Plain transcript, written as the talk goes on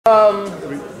We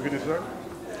good to start?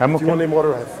 I'm okay. Do you want any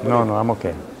water? No, I'm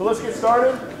okay. So let's get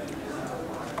started.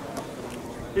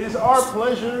 It is our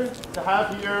pleasure to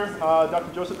have here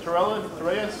Dr. Josep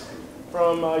Torrellas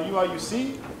from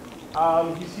UIUC.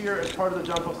 He's here as part of the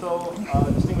John Postel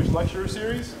Distinguished Lecturer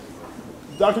Series.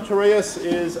 Dr. Torrellas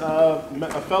is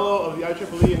a fellow of the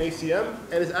IEEE and ACM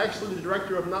and is actually the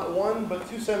director of not one but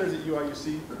two centers at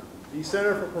UIUC, the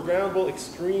Center for Programmable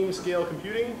Extreme Scale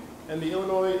Computing and the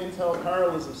Illinois Intel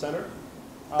Parallelism Center.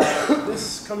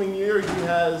 This coming year, he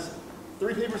has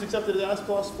 3 papers accepted at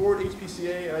ASPLOS, 4 at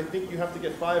HPCA, and I think you have to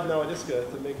get 5 now at ISCA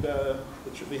to make the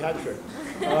hat trick.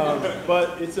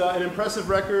 But it's an impressive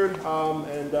record,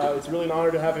 and it's really an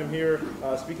honor to have him here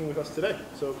speaking with us today.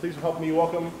 So please help me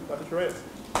welcome Dr. Torrellas.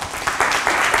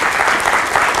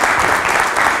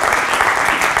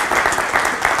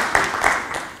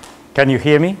 Can you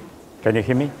hear me? Can you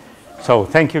hear me? So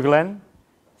thank you, Glenn.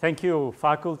 Thank you,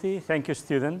 faculty. Thank you,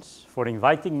 students, for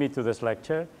inviting me to this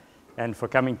lecture and for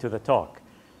coming to the talk.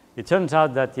 It turns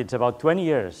out that it's about 20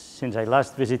 years since I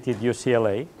last visited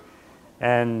UCLA,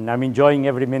 and I'm enjoying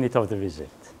every minute of the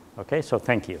visit. Okay, so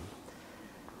thank you.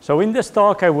 So in this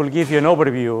talk, I will give you an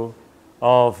overview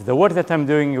of the work that I'm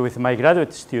doing with my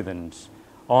graduate students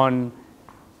on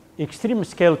extreme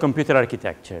scale computer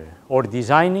architecture, or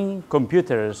designing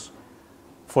computers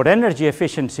for energy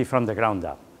efficiency from the ground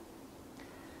up.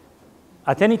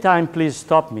 At any time, please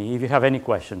stop me if you have any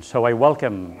questions. So I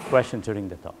welcome questions during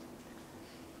the talk.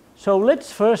 So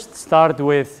let's first start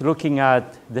with looking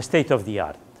at the state of the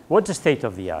art. What's the state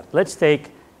of the art? Let's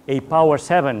take a Power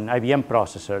 7 IBM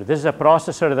processor. This is a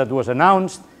processor that was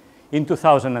announced in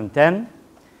 2010,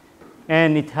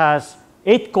 and it has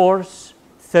 8 cores,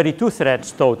 32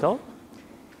 threads total.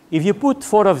 If you put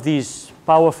 4 of these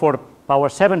Power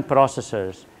 7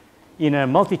 processors in a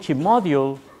multi-chip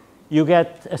module, you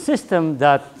get a system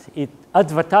that it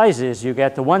advertises you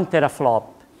get a 1 teraflop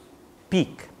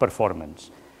peak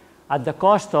performance at the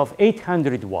cost of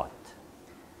 800 watt.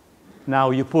 Now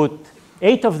you put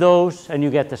 8 of those and you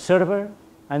get a server,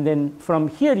 and then from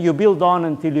here you build on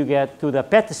until you get to the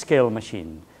petascale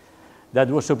machine that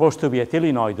was supposed to be at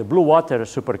Illinois, the Blue Water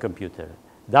supercomputer.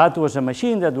 That was a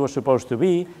machine that was supposed to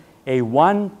be a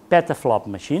 1 petaflop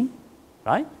machine,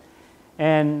 right?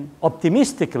 And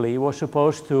optimistically was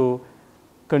supposed to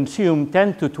consume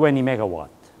 10 to 20 megawatt.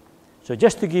 So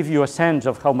just to give you a sense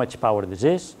of how much power this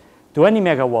is, 20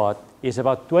 megawatt is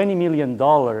about $20 million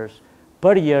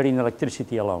per year in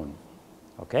electricity alone,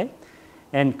 okay?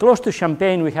 And close to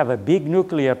Champaign, we have a big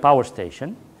nuclear power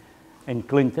station in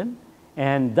Clinton,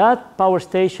 and that power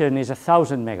station is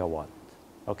 1,000 megawatt,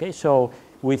 okay? So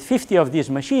with 50 of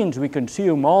these machines, we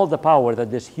consume all the power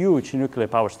that this huge nuclear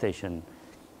power station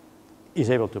is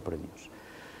able to produce.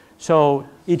 So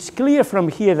it's clear from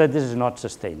here that this is not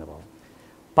sustainable.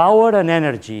 Power and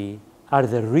energy are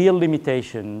the real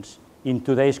limitations in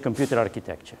today's computer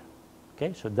architecture.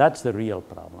 Okay, so that's the real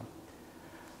problem.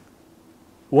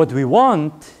 What we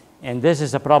want, and this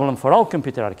is a problem for all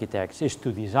computer architects, is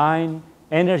to design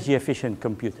energy efficient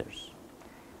computers.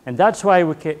 And that's why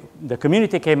the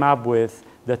community came up with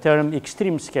the term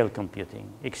extreme scale computing.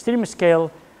 Extreme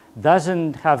scale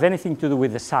doesn't have anything to do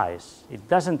with the size. It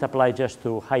doesn't apply just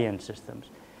to high-end systems.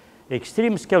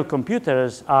 Extreme scale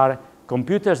computers are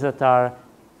computers that are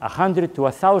 100 to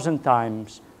 1,000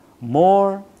 times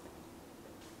more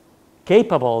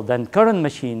capable than current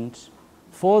machines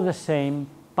for the same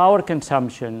power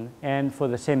consumption and for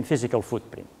the same physical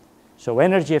footprint. So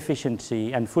energy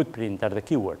efficiency and footprint are the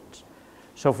keywords.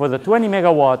 So for the 20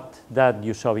 megawatt that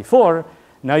you saw before,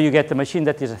 now you get a machine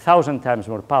that is 1,000 times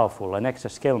more powerful, an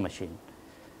exascale machine.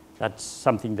 That's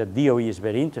something that DOE is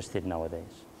very interested in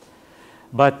nowadays.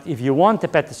 But if you want a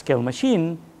petascale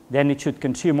machine, then it should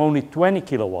consume only 20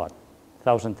 kilowatt,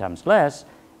 1,000 times less,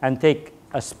 and take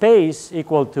a space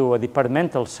equal to a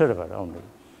departmental server only.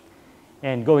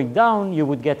 And going down, you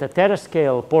would get a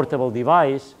terascale portable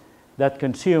device that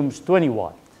consumes 20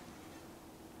 watt.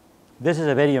 This is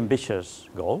a very ambitious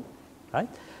goal, right?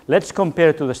 Let's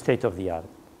compare to the state of the art,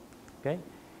 okay?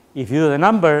 If you do the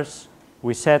numbers,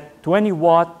 we set 20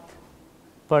 watt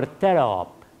per teraop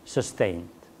sustained.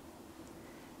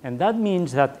 And that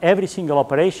means that every single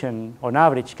operation, on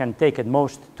average, can take at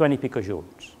most 20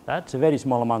 picojoules. That's a very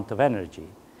small amount of energy.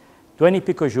 20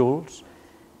 picojoules,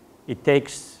 it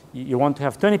takes, you want to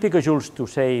have 20 picojoules to,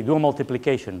 say, do a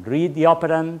multiplication. Read the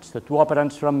operands, the 2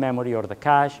 operands from memory or the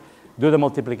cache, do the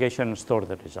multiplication and store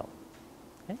the result.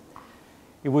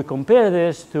 If we compare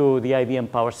this to the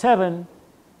IBM Power 7,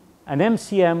 an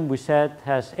MCM, we said,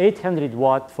 has 800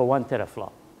 watt for 1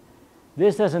 teraflop.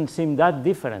 This doesn't seem that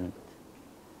different.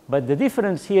 But the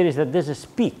difference here is that this is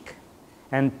peak.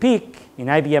 And peak in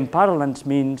IBM parlance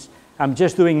means I'm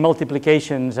just doing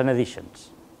multiplications and additions,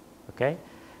 okay?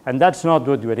 And that's not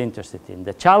what we're interested in.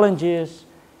 The challenge is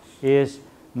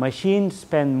machines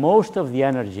spend most of the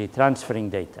energy transferring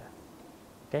data,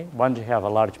 okay? Once you have a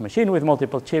large machine with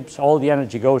multiple chips, all the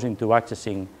energy goes into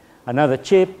accessing another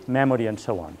chip, memory, and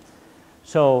so on.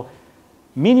 So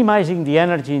minimizing the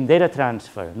energy in data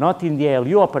transfer, not in the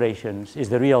ALU operations, is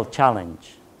the real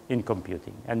challenge in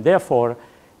computing. And therefore,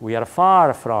 we are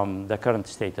far from the current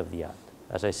state of the art.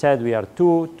 As I said, we are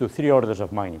 2 to 3 orders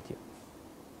of magnitude.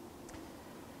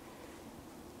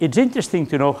 It's interesting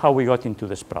to know how we got into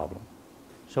this problem.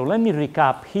 So let me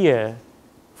recap here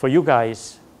for you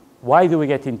guys, why do we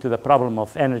get into the problem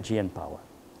of energy and power?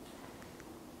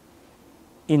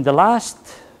 In the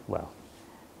last, well,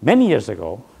 many years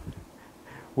ago,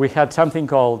 we had something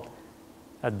called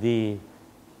the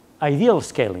ideal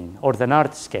scaling or the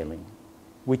NART scaling,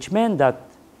 which meant that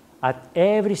at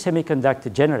every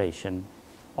semiconductor generation,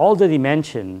 all the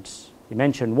dimensions,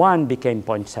 dimension 1 became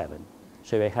 0.7.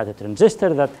 So if I had a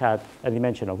transistor that had a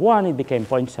dimension of 1, it became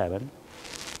 0.7.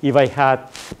 If I had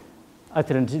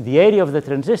the area of the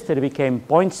transistor became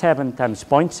 0.7 times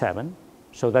 0.7,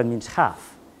 so that means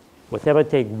half. Whatever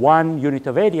take 1 unit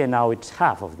of area, now it's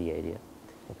half of the area,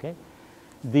 okay?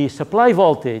 The supply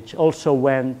voltage also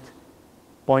went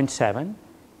 0.7.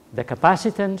 The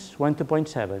capacitance went to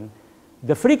 0.7.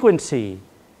 The frequency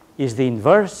is the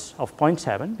inverse of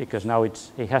 0.7 because now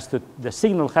the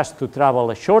signal has to travel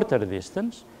a shorter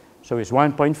distance, so it's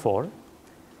 1.4.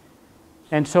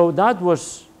 And so that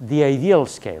was the ideal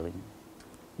scaling.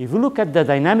 If you look at the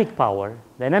dynamic power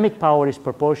is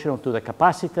proportional to the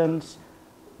capacitance,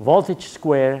 voltage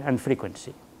square, and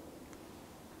frequency.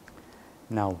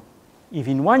 Now, if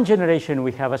in one generation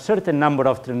we have a certain number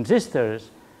of transistors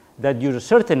that use a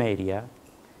certain area,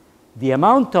 the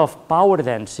amount of power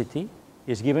density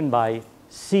is given by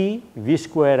C V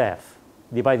square F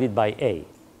divided by A.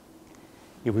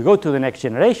 If we go to the next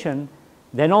generation,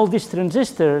 then all these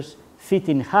transistors fit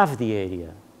in half the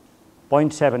area,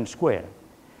 0.7 square.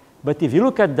 But if you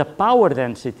look at the power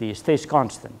density, it stays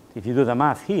constant. If you do the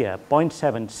math here,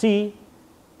 0.7 C,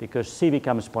 because C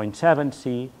becomes 0.7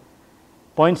 C,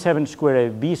 0.7 square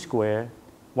B square,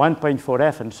 1.4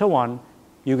 F, and so on,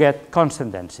 you get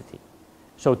constant density.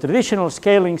 So traditional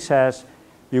scaling says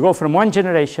you go from one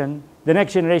generation, the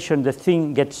next generation, the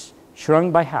thing gets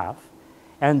shrunk by half,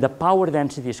 and the power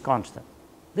density is constant.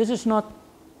 This is not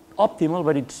optimal,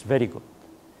 but it's very good.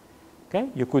 Okay?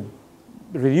 You could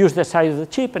reduce the size of the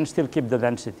chip and still keep the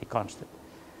density constant.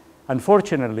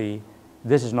 Unfortunately,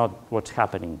 this is not what's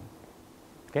happening.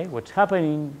 Okay? What's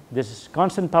happening, this is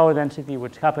constant power density.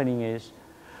 What's happening is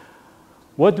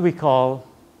what we call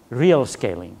real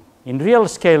scaling. In real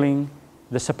scaling,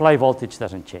 the supply voltage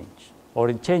doesn't change, or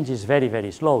it changes very,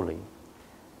 very slowly.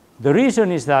 The reason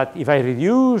is that if I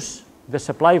reduce the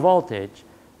supply voltage,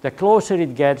 the closer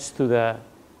it gets to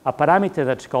a parameter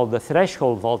that's called the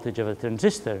threshold voltage of a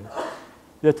transistor,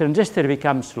 the transistor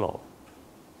becomes slow.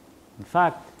 In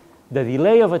fact, the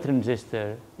delay of a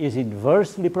transistor is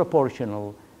inversely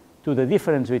proportional to the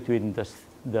difference between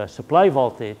the supply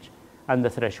voltage and the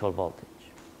threshold voltage.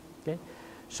 Okay?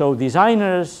 So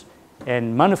designers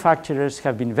and manufacturers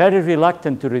have been very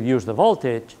reluctant to reduce the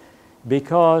voltage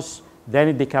because then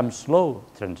it becomes slow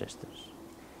transistors.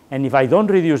 And if I don't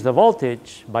reduce the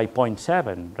voltage by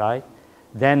 0.7, right,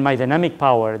 then my dynamic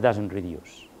power doesn't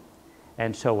reduce.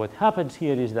 And so what happens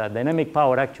here is that dynamic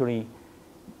power actually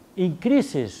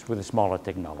increases with smaller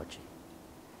technology.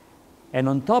 And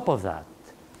on top of that,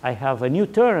 I have a new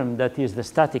term that is the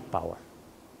static power.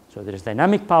 So there is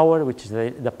dynamic power, which is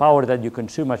the power that you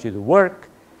consume as you do work.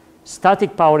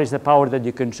 Static power is the power that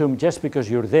you consume just because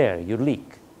you're there, you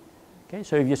leak. Okay?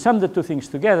 So if you sum the two things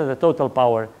together, the total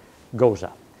power goes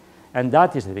up. And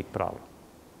that is the big problem.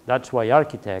 That's why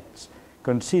architects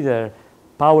consider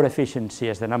power efficiency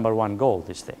as the #1 goal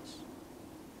these days.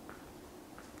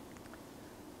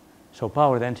 So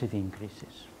power density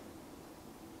increases.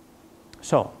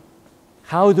 So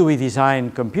how do we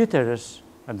design computers?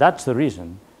 And that's the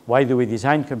reason. Why do we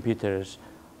design computers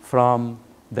from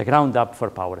the ground up for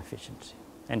power efficiency?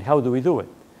 And how do we do it?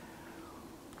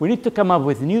 We need to come up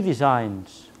with new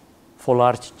designs for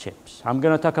large chips. I'm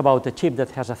going to talk about a chip that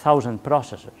has 1,000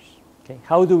 processors. Okay?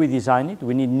 How do we design it?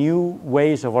 We need new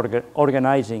ways of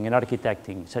organizing and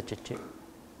architecting such a chip.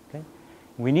 Okay?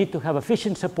 We need to have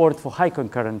efficient support for high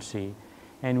concurrency,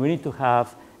 and we need to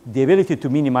have the ability to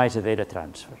minimize the data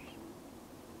transfer.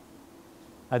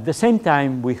 At the same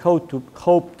time, we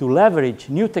hope to leverage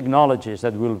new technologies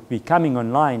that will be coming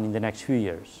online in the next few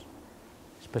years.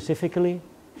 Specifically,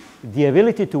 the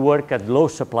ability to work at low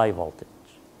supply voltage.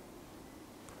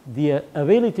 the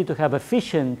ability to have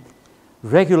efficient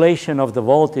regulation of the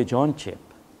voltage on chip,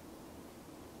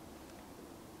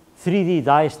 3D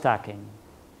die stacking,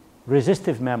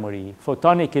 resistive memory,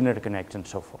 photonic interconnect, and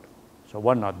so forth. So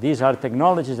whatnot. These are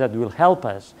technologies that will help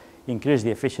us increase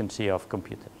the efficiency of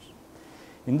computers.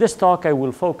 In this talk, I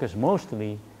will focus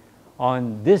mostly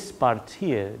on this part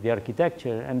here, the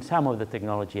architecture, and some of the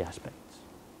technology aspects.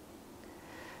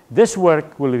 This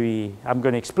work will be, I'm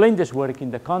going to explain this work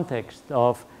in the context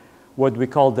of what we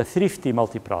call the thrifty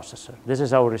multiprocessor. This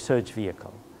is our research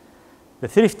vehicle. The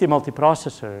thrifty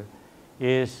multiprocessor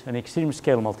is an extreme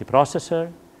scale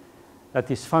multiprocessor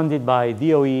that is funded by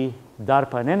DOE,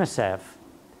 DARPA, and NSF.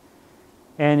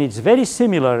 And it's very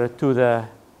similar to the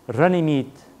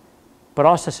Runnymede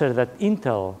processor that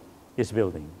Intel is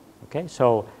building. Okay?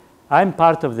 So I'm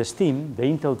part of this team, the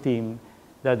Intel team,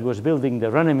 that was building the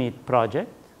Runnymede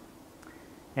project.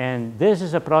 And this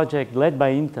is a project led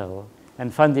by Intel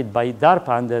and funded by DARPA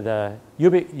under the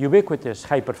Ubiquitous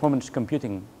High Performance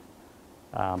Computing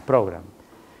program.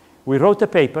 We wrote a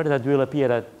paper that will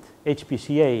appear at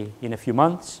HPCA in a few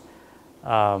months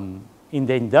in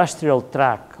the industrial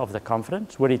track of the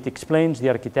conference, where it explains the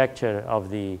architecture of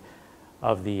the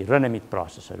Runnymede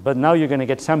processor. But now you're going to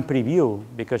get some preview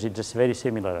because it's a very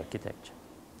similar architecture.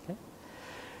 Okay?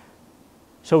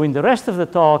 So in the rest of the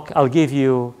talk, I'll give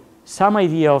you some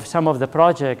idea of some of the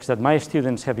projects that my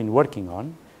students have been working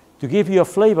on to give you a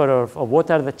flavor of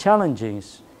what are the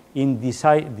challenges in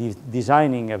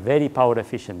designing a very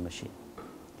power-efficient machine.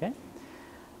 Okay?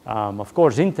 Of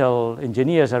course, Intel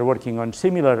engineers are working on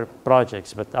similar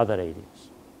projects, but other areas.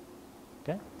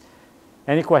 Okay?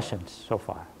 Any questions so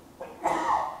far?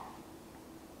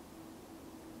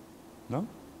 No?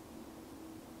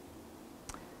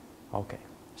 Okay.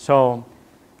 So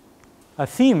a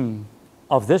theme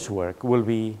of this work will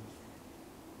be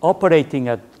operating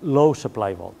at low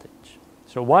supply voltage.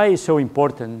 So why is it so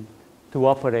important to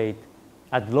operate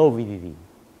at low VDD?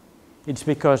 It's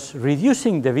because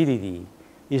reducing the VDD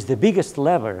is the biggest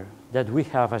lever that we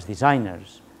have as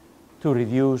designers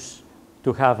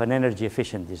to have an energy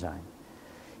efficient design.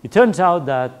 It turns out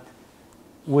that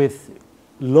with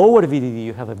lower VDD,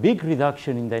 you have a big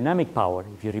reduction in dynamic power.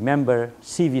 If you remember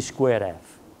CV square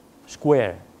F,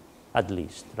 square at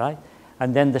least, right?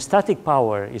 And then the static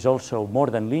power is also more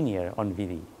than linear on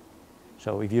VD.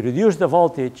 So if you reduce the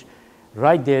voltage,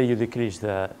 right there you decrease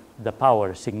the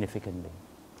power significantly.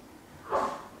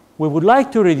 We would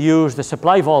like to reduce the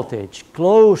supply voltage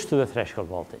close to the threshold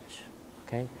voltage.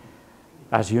 Okay?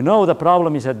 As you know, the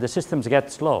problem is that the systems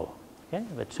get slow. Okay?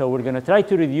 But so we're going to try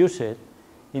to reduce it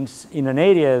in an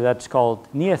area that's called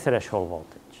near threshold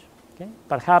voltage. Okay?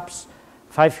 Perhaps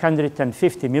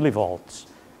 550 millivolts,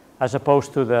 as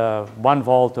opposed to the 1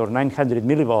 volt or 900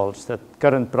 millivolts that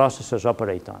current processors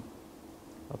operate on.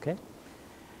 Okay?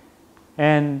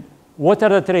 And what are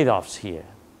the trade-offs here?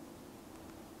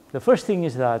 The first thing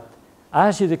is that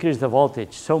as you decrease the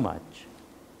voltage so much,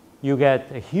 you get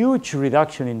a huge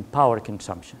reduction in power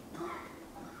consumption.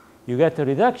 You get a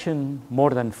reduction more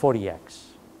than 40x,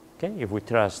 okay, if we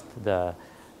trust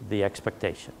the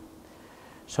expectation.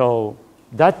 So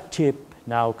that chip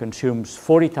now consumes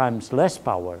 40 times less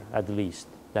power, at least,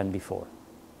 than before.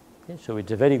 Okay? So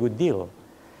it's a very good deal.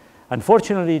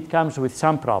 Unfortunately, it comes with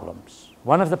some problems.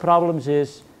 One of the problems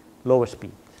is lower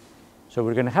speed. So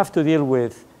we're going to have to deal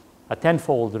with a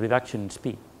tenfold reduction in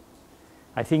speed.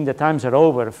 I think the times are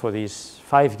over for these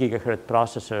 5 gigahertz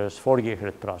processors, 4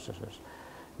 gigahertz processors.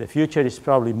 The future is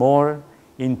probably more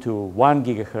into 1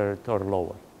 gigahertz or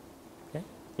lower, okay?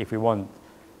 If we want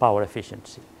power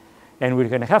efficiency. And we're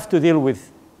going to have to deal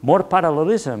with more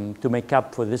parallelism to make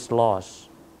up for this loss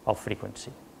of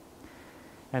frequency.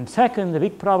 And second, the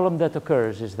big problem that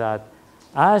occurs is that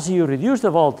as you reduce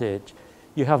the voltage,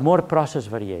 you have more process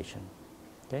variation,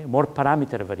 okay? More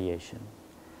parameter variation.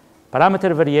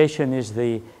 Parameter variation is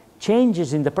the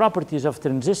changes in the properties of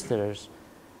transistors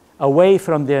away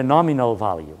from their nominal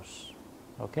values.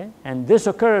 Okay? And this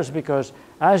occurs because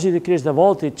as you decrease the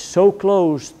voltage so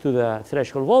close to the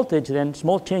threshold voltage, then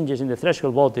small changes in the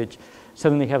threshold voltage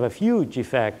suddenly have a huge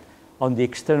effect on the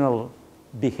external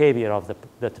behavior of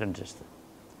the transistor.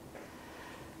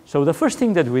 So the first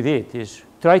thing that we did is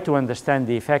try to understand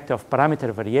the effect of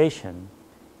parameter variation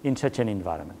in such an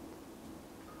environment.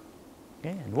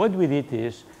 Okay? And what we did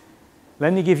is,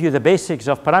 let me give you the basics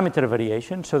of parameter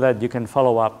variation so that you can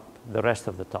follow up the rest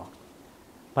of the talk.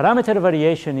 Parameter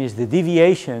variation is the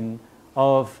deviation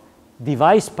of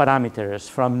device parameters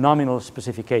from nominal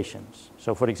specifications.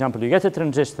 So for example, you get a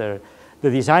transistor, the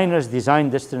designers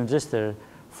designed this transistor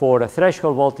for a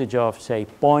threshold voltage of, say,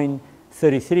 0.33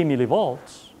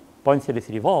 millivolts,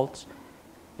 0.33 volts,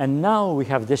 And now we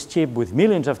have this chip with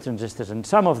millions of transistors, and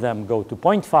some of them go to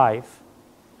 0.5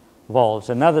 volts,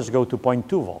 and others go to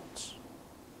 0.2 volts.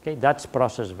 Okay, that's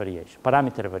process variation,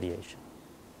 parameter variation.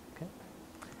 Okay?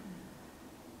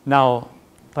 Now,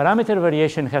 parameter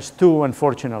variation has two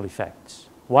unfortunate effects.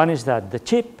 One is that the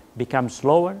chip becomes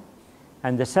slower,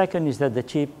 and the second is that the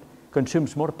chip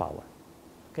consumes more power.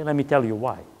 Okay, let me tell you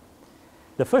why.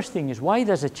 The first thing is, why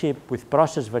does a chip with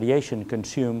process variation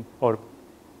consume or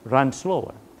run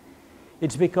slower?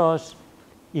 It's because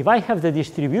if I have the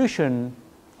distribution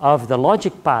of the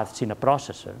logic paths in a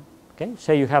processor, okay,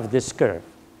 say you have this curve.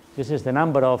 This is the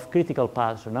number of critical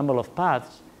paths or number of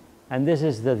paths, and this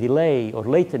is the delay or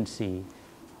latency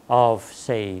of,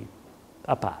 say,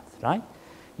 a path, right?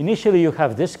 Initially, you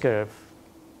have this curve,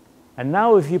 and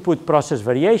now if you put process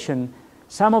variation,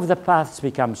 some of the paths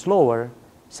become slower,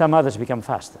 some others become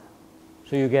faster.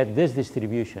 So you get this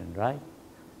distribution, right?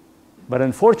 But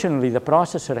unfortunately, the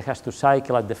processor has to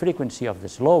cycle at the frequency of the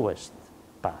slowest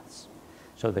paths.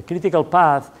 So the critical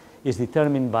path is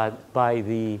determined by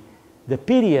the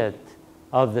period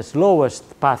of the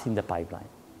slowest path in the pipeline.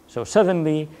 So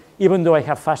suddenly, even though I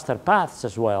have faster paths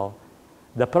as well,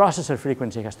 the processor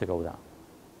frequency has to go down.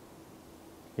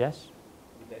 Yes?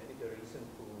 Would that be the reason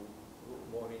to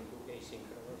go more into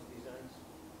asynchronous designs?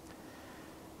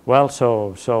 Well,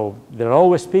 so there are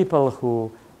always people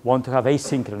who want to have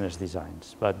asynchronous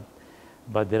designs, but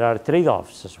there are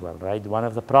trade-offs as well, right? One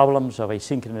of the problems of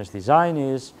asynchronous design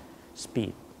is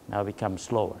speed. Now becomes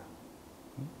slower.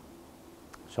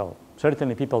 So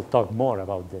certainly people talk more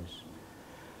about this.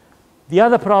 The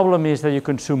other problem is that you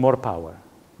consume more power.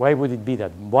 Why would it be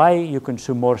that? Why you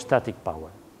consume more static power?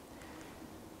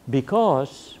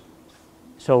 Because,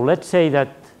 so let's say that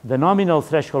the nominal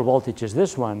threshold voltage is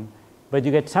this one, but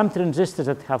you get some transistors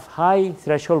that have high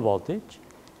threshold voltage,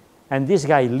 and this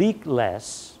guy leak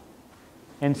less,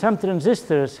 and some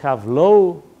transistors have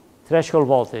low threshold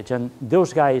voltage, and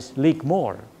those guys leak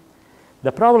more.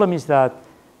 The problem is that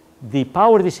the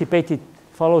power dissipated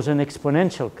follows an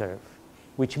exponential curve,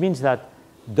 which means that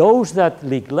those that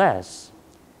leak less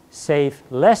save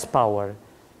less power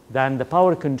than the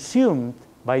power consumed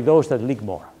by those that leak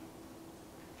more.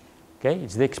 Okay?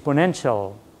 It's the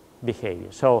exponential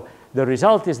behavior. So the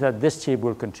result is that this chip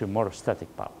will consume more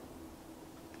static power.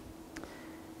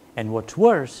 And what's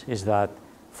worse is that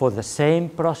for the same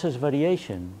process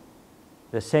variation,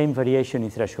 the same variation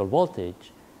in threshold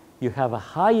voltage, you have a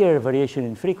higher variation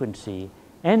in frequency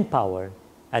and power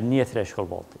at near threshold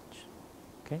voltage.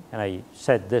 Okay? And I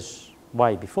said this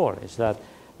why before, is that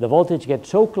the voltage gets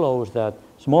so close that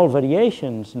small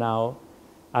variations now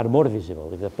are more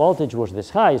visible. If the voltage was this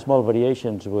high, small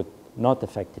variations would not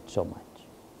affect it so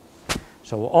much.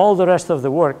 So all the rest of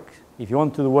the work, if you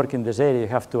want to work in this area, you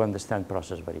have to understand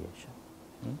process variation.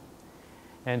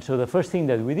 And so the first thing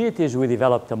that we did is we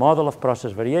developed a model of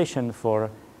process variation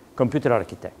for computer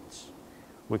architects.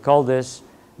 We call this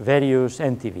Various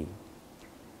NTV.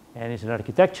 And it's an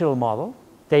architectural model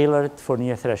tailored for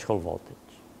near threshold voltage.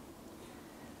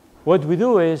 What we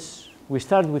do is we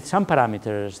start with some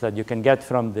parameters that you can get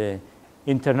from the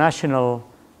international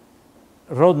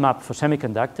roadmap for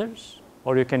semiconductors,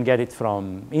 or you can get it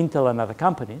from Intel and other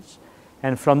companies.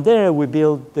 And from there, we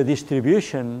build the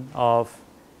distribution of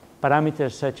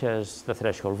parameters such as the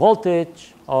threshold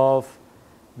voltage of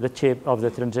the chip, of the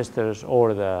transistors,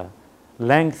 or the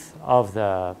length of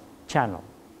the channel.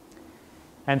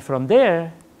 And from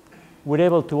there, we're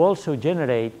able to also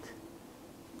generate,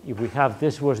 if we have,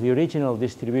 this was the original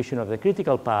distribution of the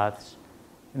critical paths,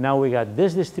 now we got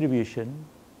this distribution.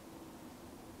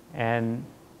 And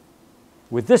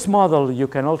with this model, you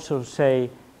can also say,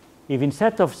 if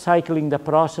instead of cycling the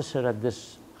processor at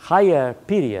this higher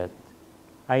period,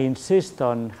 I insist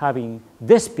on having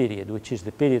this period, which is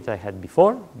the period I had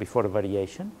before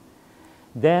variation,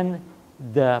 then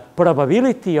the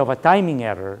probability of a timing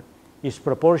error is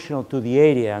proportional to the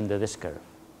area under this curve.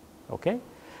 Okay?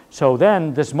 So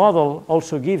then this model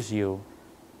also gives you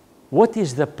what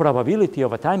is the probability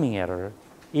of a timing error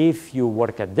if you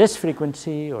work at this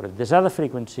frequency or at this other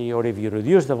frequency, or if you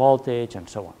reduce the voltage and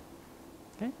so on.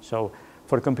 Okay? So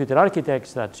for computer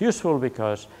architects, that's useful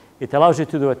because it allows you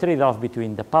to do a trade-off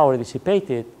between the power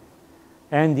dissipated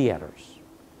and the errors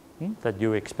that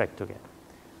you expect to get.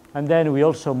 And then we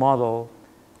also model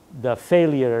the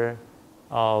failure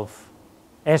of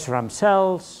SRAM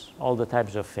cells, all the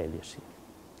types of failures here.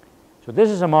 So this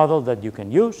is a model that you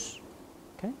can use,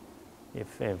 okay,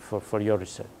 for your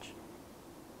research.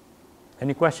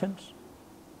 Any questions?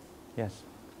 Yes?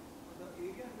 The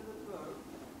area under the curve,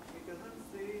 it doesn't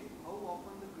say how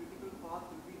often the critical path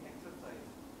will be exercised.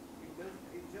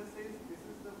 It just says this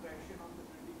is the fraction of the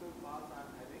critical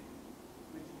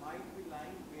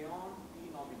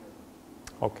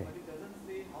Okay. but it doesn't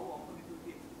say how often it will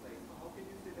be exercised. So how can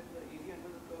you say that the area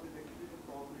under the curve is actually the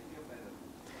probability of error?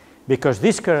 Because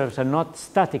these curves are not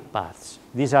static paths.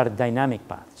 These are dynamic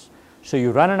paths. So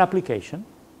you run an application,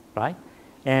 right?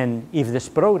 And if this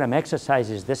program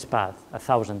exercises this path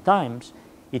 1,000 times,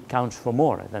 it counts for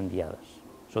more than the others.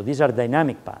 So these are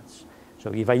dynamic paths.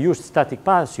 So if I use static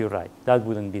paths, you're right, that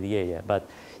wouldn't be the area. But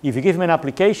if you give me an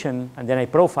application and then I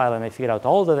profile and I figure out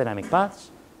all the dynamic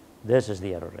paths, this is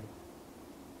the error rate.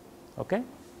 Okay?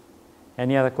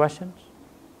 Any other questions?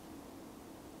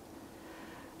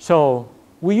 So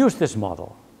we use this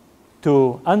model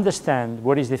to understand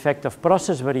what is the effect of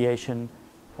process variation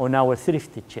on our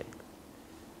thrifty chip.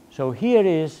 So here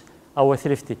is our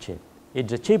thrifty chip.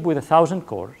 It's a chip with 1,000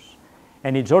 cores,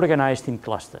 and it's organized in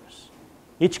clusters.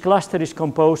 Each cluster is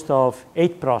composed of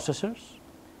 8 processors,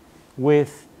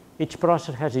 with each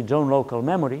processor has its own local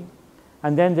memory,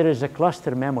 and then there is a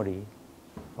cluster memory,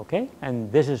 okay?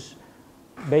 And this is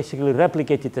basically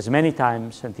replicated as many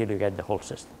times until you get the whole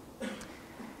system.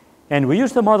 And we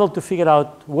use the model to figure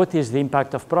out what is the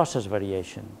impact of process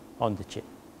variation on the chip.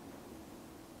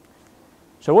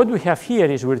 So what we have here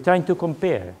is we're trying to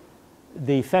compare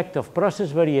the effect of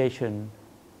process variation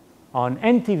on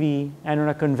NTV and on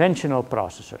a conventional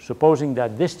processor, supposing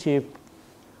that this chip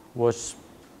was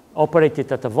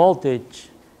operated at a voltage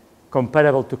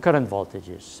comparable to current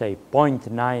voltages, say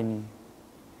 0.9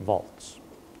 volts,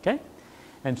 okay?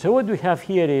 And so what we have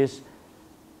here is,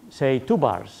 say, 2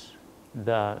 bars,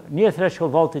 the near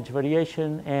threshold voltage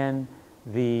variation and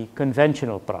the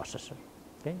conventional processor.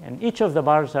 Okay? And each of the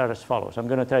bars are as follows. I'm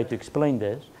going to try to explain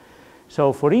this.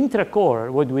 So for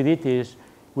intra-core, what we did is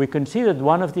we considered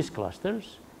one of these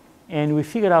clusters, and we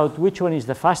figured out which one is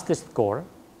the fastest core,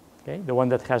 okay? The one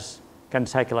that can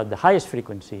cycle at the highest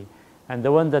frequency, and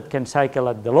the one that can cycle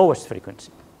at the lowest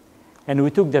frequency. And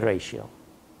we took the ratio.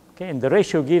 Okay? And the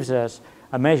ratio gives us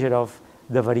a measure of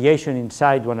the variation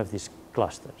inside one of these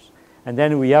clusters. And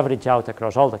then we average out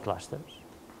across all the clusters.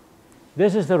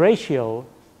 This is the ratio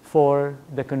for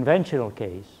the conventional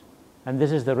case, and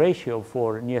this is the ratio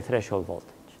for near threshold voltage.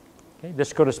 Okay?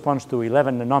 This corresponds to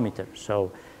 11 nanometers,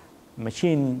 so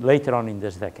machine later on in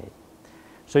this decade.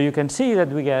 So you can see that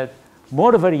we get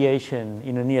more variation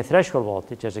in a near threshold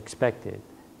voltage as expected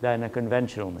than a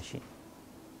conventional machine.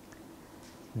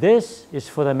 This is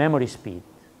for the memory speed.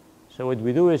 So what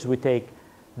we do is we take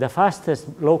the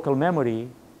fastest local memory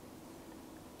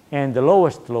and the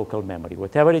lowest local memory.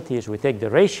 Whatever it is, we take the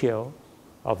ratio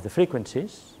of the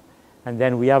frequencies, and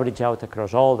then we average out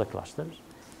across all the clusters,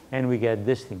 and we get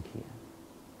this thing here.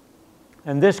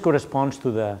 And this corresponds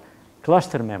to the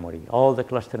cluster memory. All the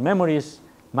cluster memories,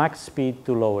 max speed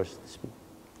to lowest speed.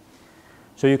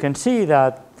 So you can see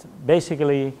that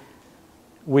basically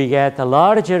we get a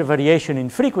larger variation in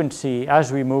frequency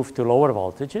as we move to lower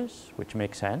voltages, which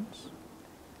makes sense.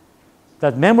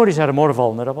 That memories are more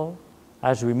vulnerable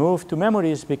as we move to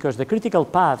memories because the critical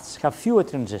paths have fewer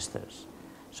transistors,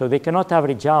 so they cannot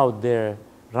average out their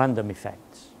random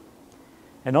effects.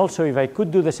 And also, if I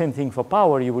could do the same thing for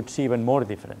power, you would see even more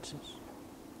differences.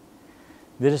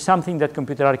 This is something that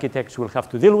computer architects will have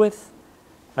to deal with.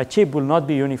 A chip will not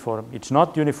be uniform. It's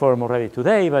not uniform already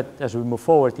today, but as we move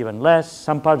forward, even less.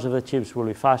 Some parts of the chips will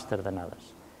be faster than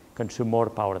others, consume more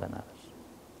power than others.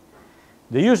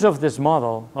 The use of this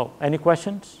model, any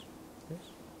questions? Yes?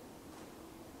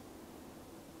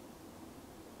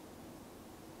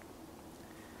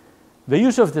 The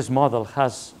use of this model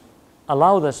has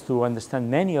allowed us to understand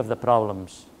many of the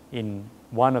problems in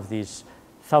one of these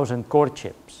 1,000 core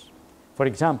chips. For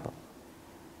example,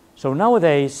 so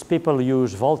nowadays people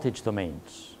use voltage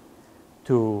domains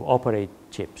to operate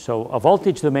chips. So a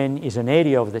voltage domain is an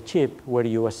area of the chip where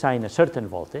you assign a certain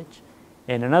voltage,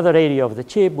 and another area of the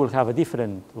chip will have a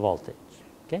different voltage.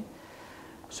 Okay?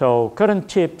 So current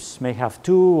chips may have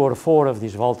 2 or 4 of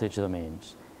these voltage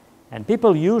domains, and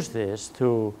people use this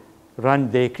to run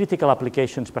the critical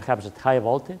applications perhaps at high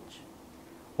voltage,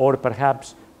 or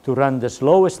perhaps to run the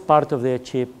slowest part of their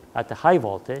chip at a high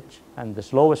voltage and the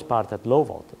slowest part at low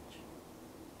voltage.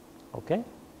 Okay?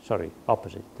 Sorry,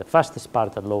 opposite. The fastest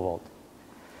part at low voltage.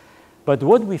 But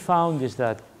what we found is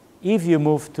that if you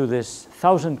move to this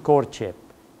 1,000 core chip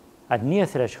at near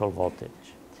threshold voltage,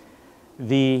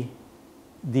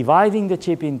 dividing the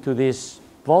chip into these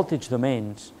voltage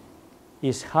domains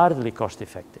is hardly cost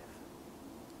effective.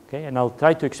 Okay? And I'll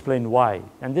try to explain why.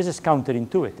 And this is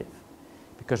counterintuitive,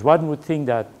 because one would think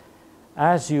that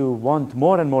as you want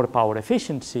more and more power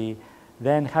efficiency,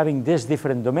 then having these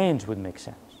different domains would make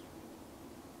sense.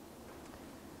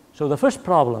 So the first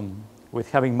problem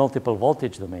with having multiple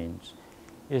voltage domains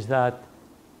is that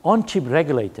on-chip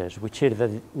regulators, which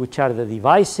are the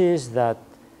devices that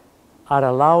are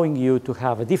allowing you to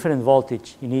have a different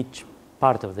voltage in each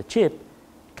part of the chip,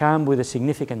 come with a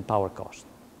significant power cost.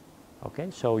 Okay,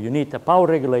 so you need a power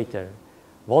regulator,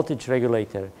 voltage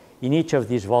regulator in each of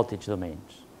these voltage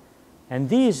domains. And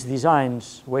these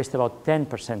designs waste about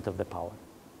 10% of the power.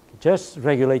 Just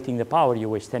regulating the power, you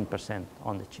waste 10%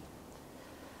 on the chip.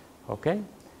 Okay?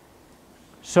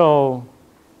 So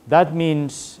that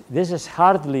means this is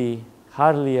hardly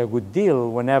a good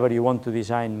deal whenever you want to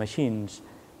design machines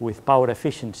with power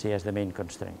efficiency as the main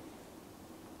constraint.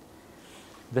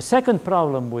 The second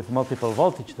problem with multiple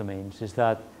voltage domains is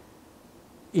that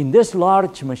in this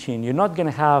large machine, you're not going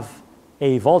to have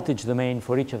a voltage domain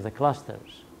for each of the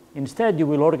clusters. Instead, you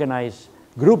will organize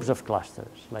groups of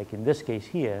clusters. Like in this case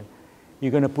here,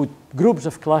 you're going to put groups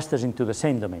of clusters into the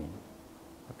same domain.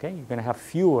 Okay? You're going to have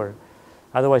fewer,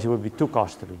 otherwise it would be too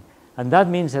costly. And that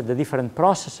means that the different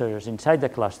processors inside the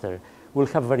cluster will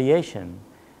have variation,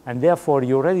 and therefore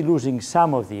you're already losing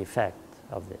some of the effect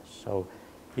of this. So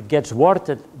it gets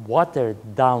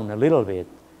watered down a little bit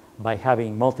by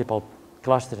having multiple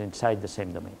clusters inside the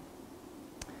same domain.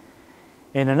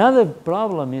 And another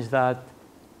problem is that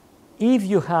if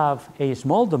you have a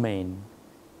small domain,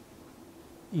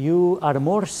 you are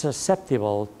more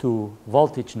susceptible to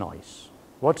voltage noise.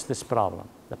 What's this problem?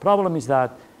 The problem is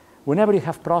that whenever you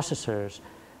have processors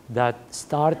that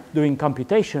start doing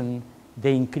computation,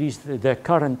 they increase the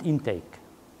current intake.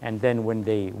 And then when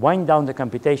they wind down the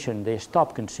computation, they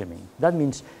stop consuming. That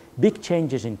means big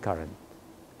changes in current.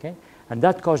 Okay? And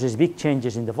that causes big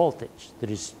changes in the voltage. There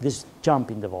is this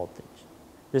jump in the voltage.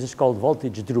 This is called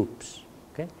voltage droops.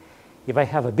 Okay? If I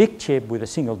have a big chip with a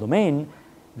single domain,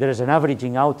 there is an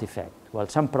averaging out effect. Well,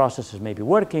 some processors may be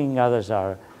working, others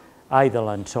are idle,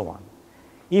 and so on.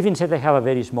 Even if I have a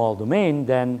very small domain,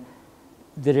 then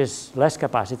there is less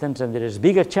capacitance, and there is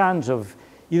bigger chance of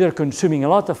either consuming a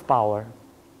lot of power,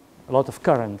 a lot of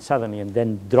current suddenly, and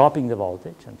then dropping the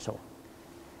voltage, and so on.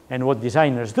 And what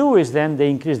designers do is then they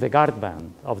increase the guard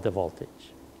band of the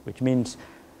voltage, which means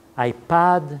I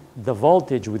pad the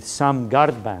voltage with some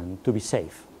guard band to be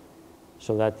safe.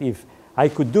 So that if I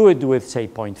could do it with, say,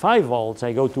 0.5 volts,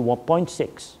 I go to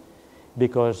 1.6,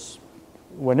 because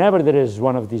whenever there is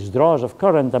one of these draws of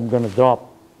current, I'm going to drop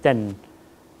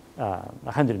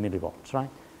 100 millivolts, right?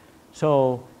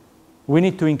 So we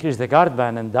need to increase the guard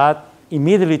band, and that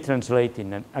immediately translates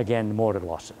in, again, more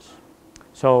losses.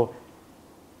 So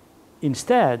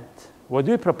instead, what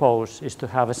we propose is to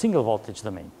have a single voltage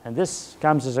domain. And this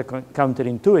comes as a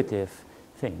counterintuitive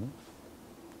thing.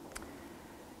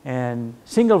 And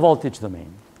single voltage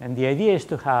domain. And the idea is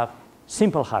to have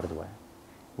simple hardware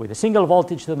with a single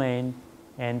voltage domain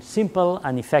and simple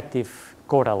and effective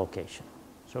core allocation.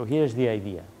 So here's the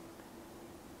idea.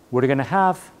 We're going to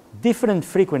have different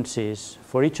frequencies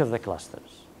for each of the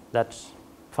clusters. That's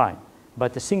fine.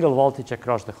 But a single voltage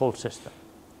across the whole system.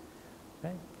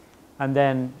 Okay? And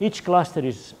then each cluster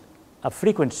is a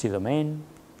frequency domain,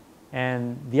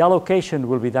 and the allocation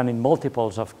will be done in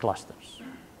multiples of clusters.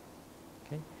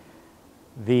 Okay?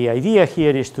 The idea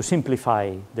here is to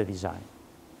simplify the design.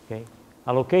 Okay?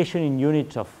 Allocation in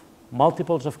units of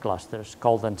multiples of clusters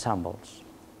called ensembles.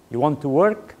 You want to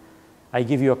work, I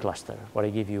give you a cluster, or I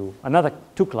give you another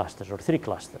 2 clusters or 3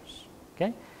 clusters.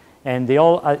 Okay? And they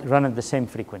all run at the same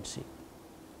frequency.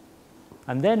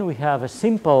 And then we have a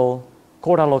simple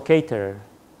core allocator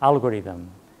algorithm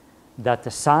that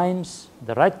assigns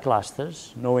the right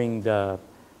clusters, knowing the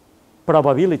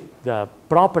probability, the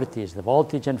properties, the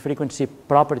voltage and frequency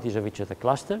properties of each of the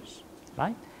clusters,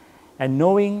 right? And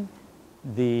knowing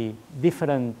the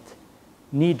different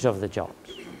needs of the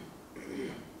jobs.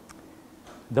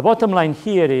 The bottom line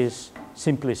here is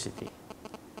simplicity.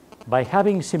 By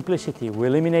having simplicity, we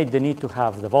eliminate the need to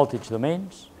have the voltage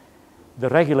domains, the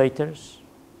regulators,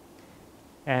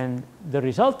 and the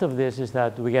result of this is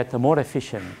that we get a more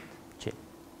efficient chip.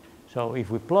 So if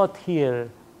we plot here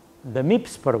the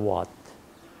MIPS per watt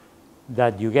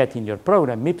that you get in your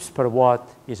program, MIPS per watt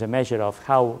is a measure of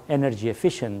how energy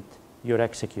efficient you're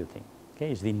executing.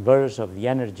 Okay? It's the inverse of the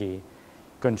energy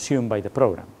consumed by the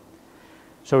program.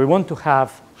 So we want to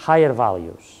have higher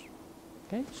values.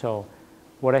 Okay? So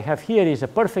what I have here is a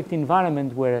perfect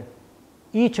environment where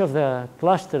each of the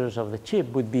clusters of the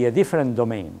chip would be a different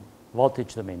domain,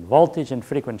 voltage and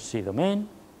frequency domain,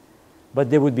 but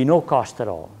there would be no cost at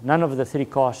all. None of the 3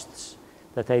 costs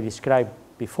that I described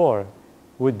before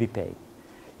would be paid.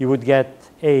 You would get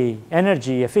an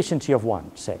energy efficiency of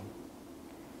 1, say.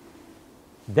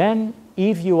 Then,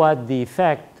 if you add the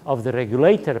effect of the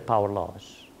regulator power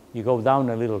loss, you go down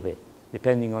a little bit.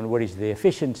 depending on what is the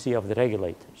efficiency of the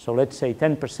regulator. So let's say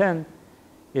 10%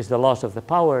 is the loss of the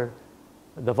power,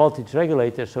 the voltage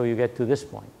regulator, so you get to this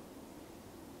point.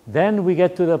 Then we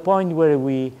get to the point where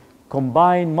we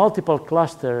combine multiple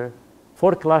clusters,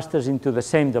 4 clusters into the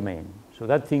same domain. So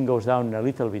that thing goes down a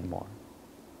little bit more.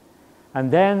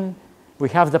 And then we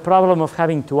have the problem of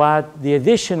having to add the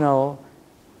additional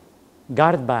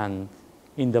guard band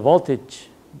in the voltage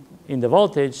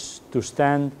to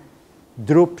stand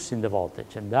droops in the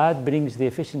voltage. And that brings the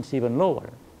efficiency even lower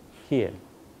here.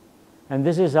 And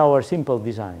this is our simple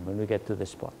design when we get to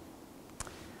this point.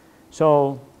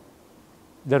 So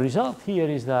the result here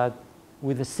is that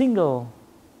with a single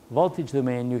voltage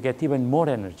domain, you get even more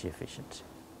energy efficiency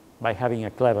by having a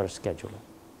clever scheduler.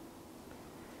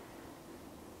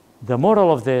 The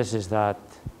moral of this is that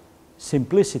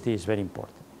simplicity is very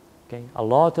important. Okay? A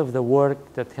lot of the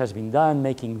work that has been done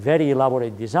making very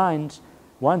elaborate designs,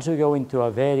 once we go into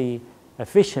a very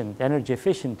efficient, energy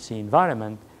efficiency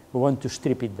environment, we want to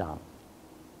strip it down.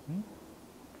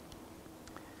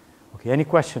 Okay, any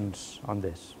questions on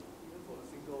this? Even for a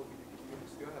single, you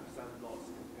still have some loss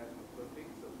compared to perfect,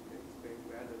 so you can explain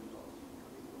where the loss is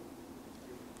coming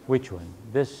from. Which one?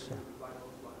 This?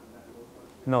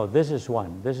 No, this is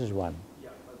one. This is one. Yeah,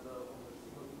 but on the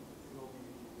single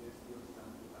BBB, there's still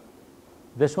some.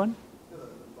 This one?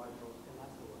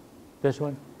 This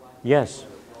one? Yes,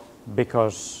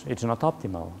 because it's not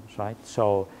optimal, right?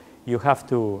 So you have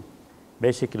to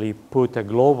basically put a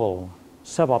global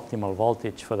suboptimal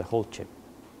voltage for the whole chip,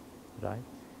 right?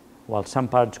 While some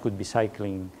parts could be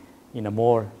cycling in a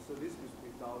more... So this is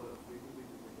without a frequency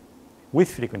domain?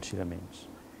 With frequency domains.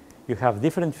 You have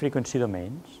different frequency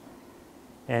domains,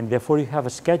 and therefore you have a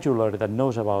scheduler that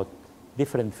knows about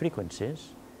different frequencies,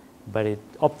 but it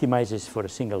optimizes for a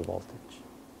single voltage.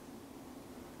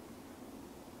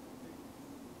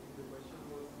 The question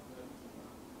was that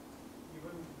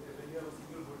even when you have a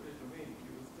single voltage domain,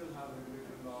 you will still have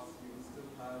regulator loss, you will still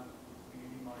have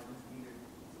PDD margins needed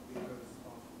because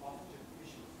of off-chip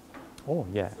issues. Oh,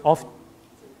 yeah. So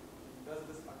does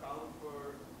this account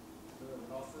for the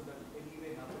losses that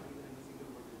anyway happen even in the single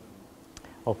voltage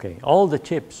domain? Okay, all the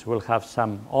chips will have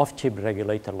some off-chip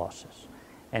regulator losses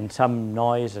and some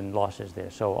noise and losses there.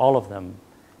 So all of them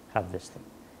have this thing,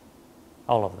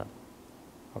 all of them.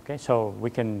 Okay, so we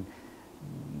can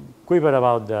quibble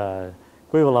about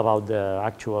the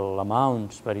actual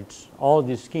amounts, but it's all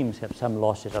these schemes have some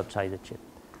losses outside the chip.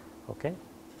 Okay.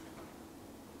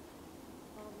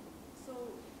 So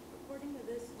according to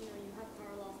this, you have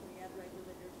power loss when you add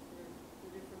regulators for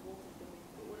the different voltage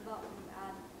domains. But what about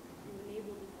when you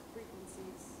enable different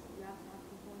frequencies? You have to have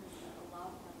components that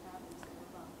allow that to happen.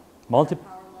 So what about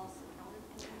power loss accounted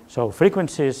for? So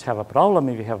frequencies have a problem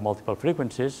if you have multiple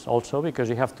frequencies also because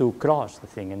you have to cross the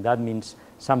thing, and that means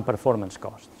some performance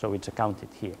cost. So it's accounted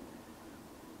here.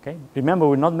 Okay? Remember,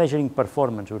 we're not measuring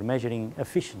performance, we're measuring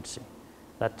efficiency.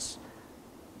 That's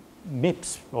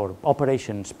MIPS or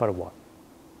operations per watt.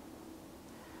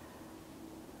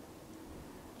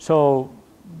 So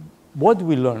what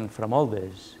we learn from all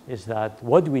this is that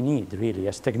what we need really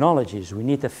as technologies, we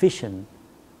need efficient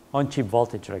on-chip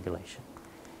voltage regulation.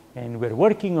 And we're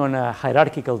working on a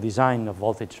hierarchical design of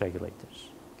voltage regulators.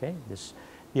 Okay?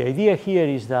 The idea here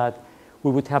is that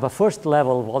we would have a first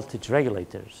level voltage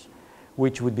regulators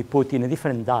which would be put in a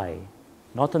different die,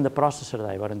 not on the processor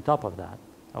die, but on top of that.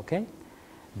 Okay?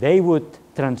 They would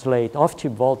translate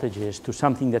off-chip voltages to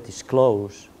something that is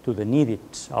close to the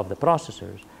needs of the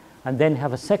processors, and then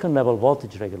have a second level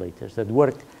voltage regulators that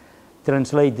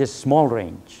translate this small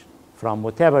range from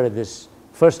whatever this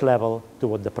first level to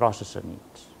what the processor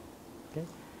needs. Okay?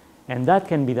 And that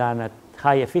can be done at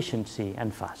high efficiency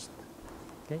and fast.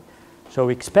 Okay? So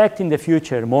we expect in the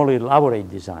future more elaborate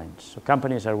designs. So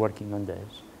companies are working on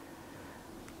this.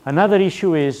 Another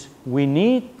issue is we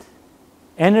need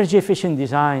energy efficient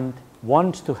design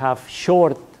wants to have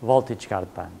short voltage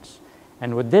guard bands.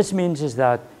 And what this means is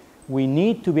that we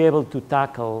need to be able to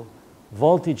tackle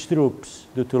voltage droops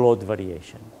due to load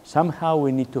variation. Somehow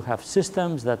we need to have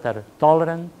systems that are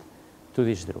tolerant to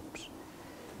these droops.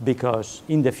 Because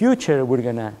in the future, we're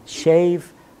going to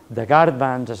shave the guard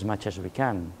bands as much as we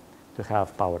can to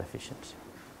have power efficiency.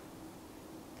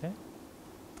 Okay?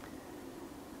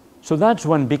 So that's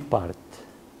one big part,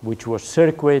 which was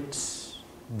circuits,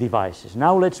 devices.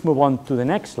 Now let's move on to the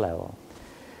next level,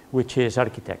 which is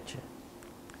architecture.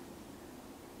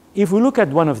 If we look at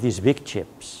one of these big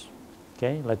chips,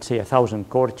 okay, let's say 1,000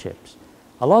 core chips,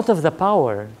 a lot of the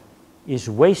power is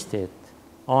wasted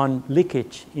on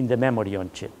leakage in the memory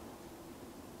on chip.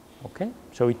 Okay?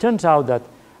 So it turns out that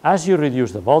as you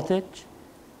reduce the voltage,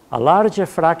 a larger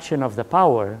fraction of the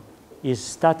power is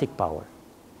static power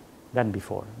than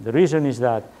before. The reason is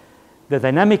that the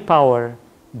dynamic power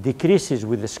decreases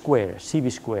with the square,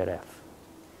 CV square F.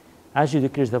 As you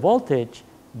decrease the voltage,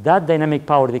 that dynamic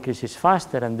power decreases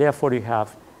faster, and therefore you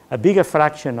have a bigger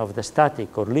fraction of the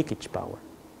static or leakage power.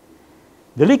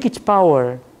 The leakage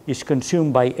power is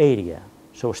consumed by area.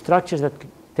 So structures that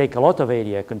take a lot of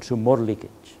area consume more leakage.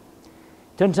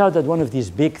 Turns out that one of these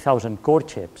big 1,000-core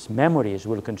chips, memories,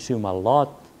 will consume a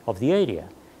lot of the area.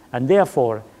 And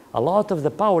therefore, a lot of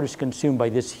the power is consumed by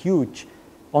these huge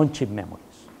on-chip memories.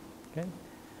 Okay?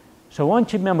 So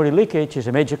on-chip memory leakage is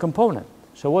a major component.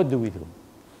 So what do we do?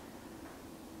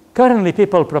 Currently,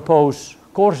 people propose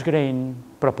coarse-grained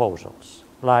proposals,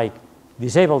 like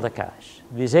disable the cache,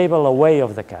 disable a way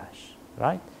of the cache,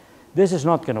 right? This is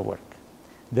not going to work.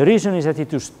 The reason is that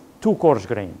it is too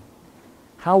coarse-grained.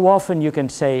 How often you can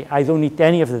say, I don't need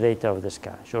any of the data of this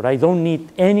cache, or I don't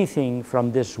need anything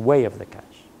from this way of the cache.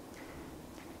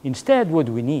 Instead, what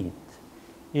we need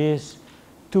is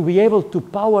to be able to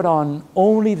power on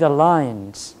only the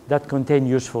lines that contain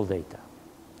useful data.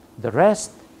 The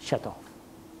rest, shut off.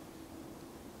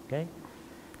 Okay?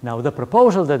 Now, the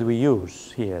proposal that we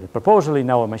use here, the proposal in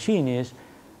our machine is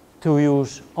to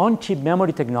use on-chip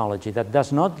memory technology that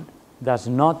does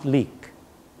not leak.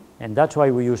 And that's why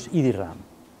we use EDRAM,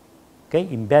 okay?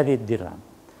 Embedded DRAM.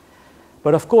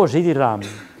 But of course, EDRAM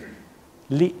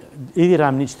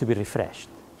needs to be refreshed.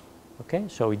 Okay?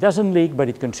 So it doesn't leak, but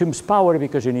it consumes power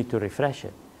because you need to refresh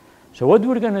it. So what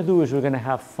we're going to do is we're going to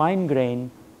have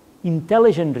fine-grained,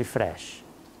 intelligent refresh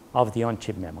of the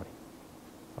on-chip memory.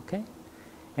 Okay?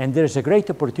 And there's a great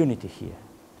opportunity here.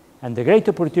 And the great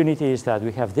opportunity is that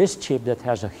we have this chip that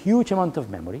has a huge amount of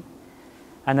memory,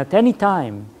 and at any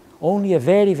time, only a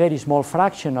very, very small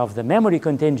fraction of the memory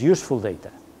contains useful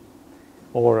data.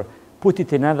 Or put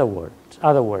it in other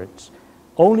words,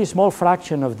 only a small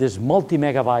fraction of this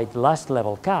multi-megabyte last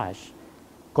level cache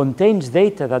contains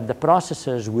data that the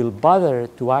processors will bother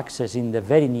to access in the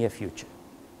very near future.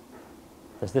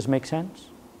 Does this make sense?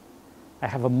 I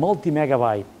have a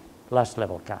multi-megabyte last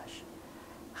level cache.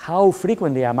 How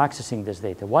frequently I'm accessing this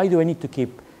data? Why do I need to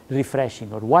keep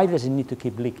refreshing, or why does it need to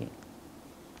keep leaking?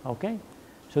 Okay?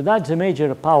 So that's a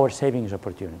major power savings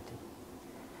opportunity.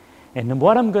 And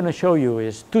what I'm going to show you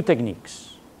is two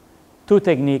techniques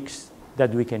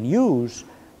that we can use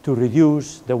to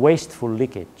reduce the wasteful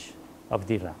leakage of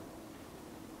DRAM.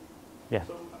 Yeah.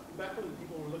 So back when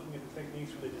people were looking at the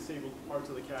techniques where they disabled parts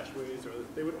of the cacheways, or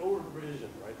they would over-provision,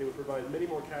 right? They would provide many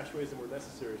more cacheways than were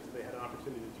necessary so they had an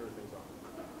opportunity to turn things off.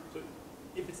 So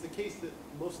if it's the case that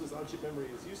most of this on-chip memory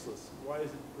is useless, why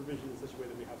is it provisioned in such a way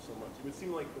that we have so much? It would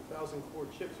seem like the 1,000-core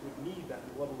chips would need that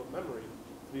level of memory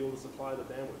to be able to supply the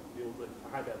bandwidth, to be able to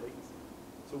hide that latency.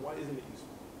 So why isn't it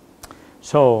useful?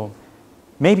 So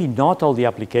maybe not all the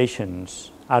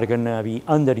applications are going to be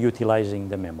underutilizing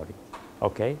the memory,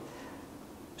 okay?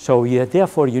 So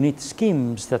therefore, you need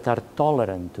schemes that are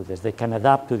tolerant to this. They can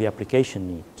adapt to the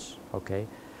application needs, okay?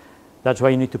 That's why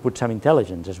you need to put some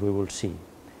intelligence, as we will see.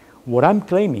 What I'm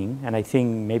claiming, and I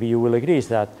think maybe you will agree, is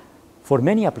that for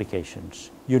many applications,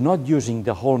 you're not using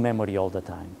the whole memory all the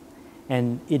time.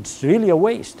 And it's really a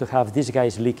waste to have these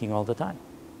guys leaking all the time,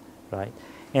 right?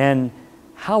 And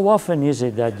how often is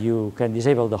it that you can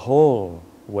disable the whole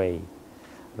way,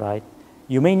 right?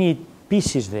 You may need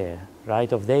pieces there,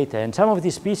 right, of data. And some of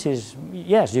these pieces,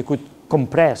 yes, you could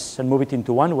compress and move it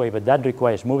into one way, but that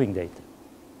requires moving data.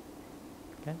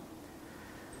 Okay?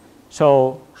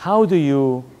 So how do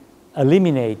you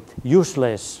eliminate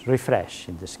useless refresh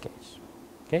in this case?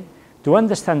 Okay? To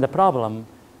understand the problem,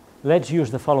 let's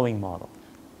use the following model.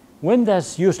 When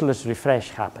does useless refresh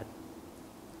happen?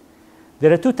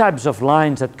 There are two types of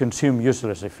lines that consume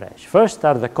useless refresh. First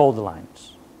are the code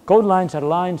lines. Code lines are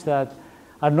lines that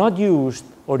are not used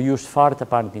or used far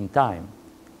apart in time.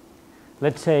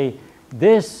 Let's say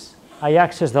this, I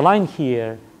access the line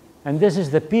here, and this is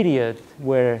the period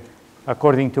where,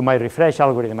 according to my refresh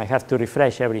algorithm, I have to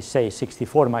refresh every, say,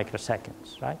 64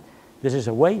 microseconds, right? This is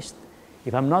a waste.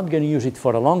 If I'm not going to use it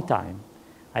for a long time,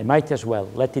 I might as well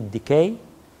let it decay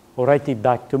or write it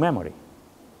back to memory.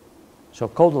 So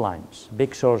code lines,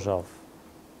 big source of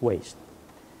waste.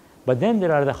 But then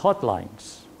there are the hot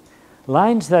lines,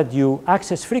 lines that you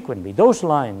access frequently. Those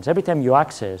lines, every time you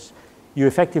access, you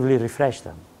effectively refresh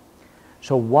them.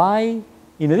 So why,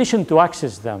 in addition to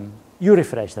access them, you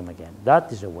refresh them again? That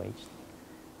is a waste.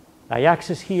 I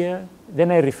access here,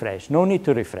 then I refresh. No need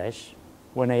to refresh.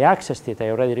 When I accessed it,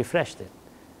 I already refreshed it.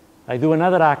 I do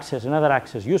another access,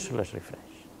 useless refresh,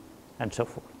 and so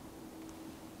forth.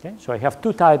 Okay? So I have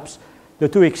two types, the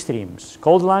two extremes,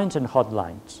 cold lines and hot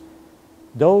lines.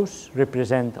 those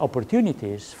represent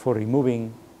opportunities for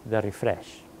removing the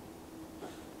refresh.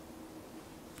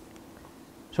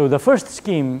 So the first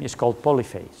scheme is called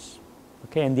polyphase.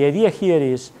 Okay, and the idea here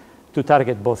is to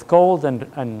target both cold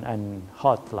and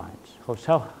hot lines.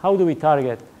 So how do we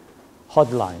target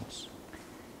hot lines?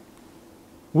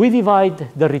 We divide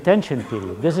the retention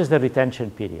period. This is the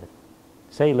retention period.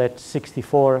 Say, let's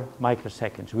 64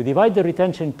 microseconds. We divide the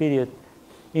retention period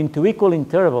into equal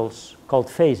intervals called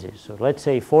phases. So let's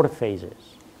say 4 phases.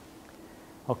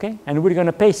 Okay? And we're going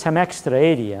to pay some extra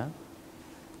area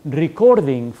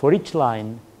recording for each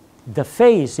line the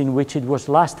phase in which it was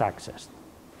last accessed.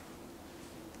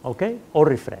 Okay? Or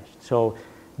refreshed. So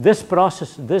this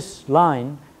process, this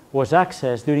line was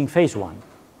accessed during phase 1.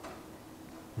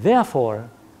 Therefore,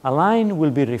 a line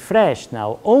will be refreshed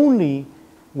now only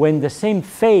when the same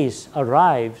phase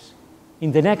arrives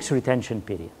in the next retention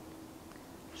period.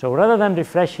 So rather than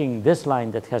refreshing this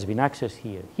line that has been accessed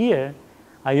here,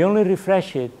 I only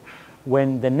refresh it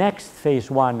when the next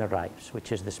phase 1 arrives,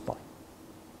 which is this point.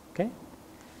 Okay?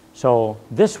 So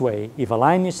this way, if a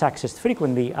line is accessed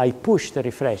frequently, I push the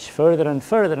refresh further and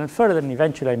further and further, and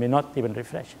eventually I may not even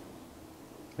refresh it.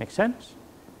 Make sense?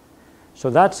 So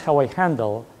that's how I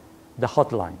handle the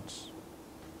hot lines.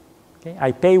 Okay?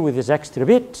 I pay with these extra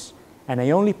bits, and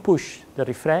I only push the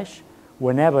refresh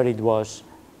whenever it was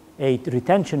a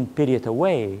retention period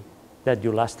away that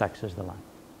you last access the line.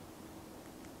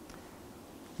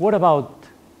 What about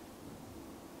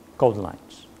cold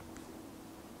lines?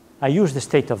 I use the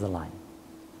state of the line.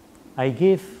 I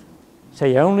give,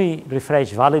 say, I only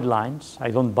refresh valid lines.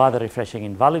 I don't bother refreshing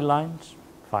invalid lines.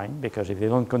 Fine, because if they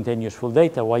don't contain useful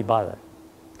data, why bother?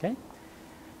 Okay?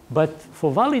 But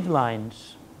for valid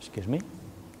lines,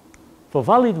 for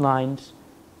valid lines,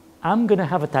 I'm going to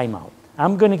have a timeout.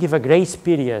 I'm going to give a grace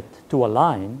period to a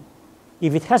line.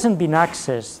 If it hasn't been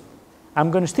accessed,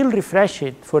 I'm going to still refresh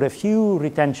it for a few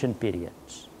retention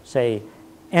periods, say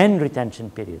n retention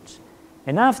periods.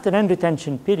 And after n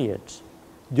retention periods,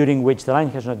 during which the line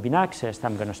has not been accessed,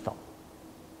 I'm going to stop.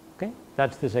 Okay?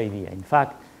 That's this idea. In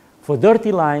fact, for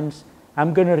dirty lines,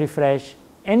 I'm going to refresh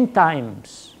n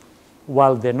times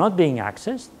while they're not being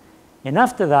accessed. And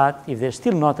after that, if they're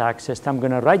still not accessed, I'm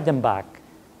going to write them back,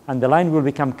 and the line will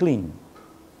become clean.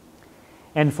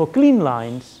 And for clean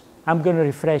lines, I'm going to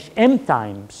refresh m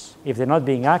times if they're not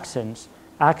being accessed,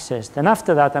 and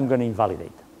after that, I'm going to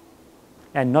invalidate them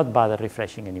and not bother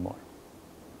refreshing anymore.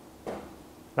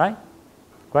 Right?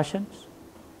 Questions?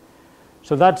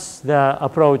 So that's the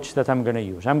approach that I'm going to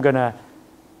use. I'm going to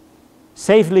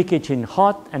save leakage in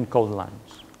hot and cold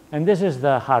lines. And this is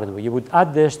the hard way. You would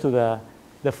add this to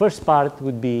the first part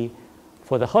would be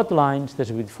for the hot lines, this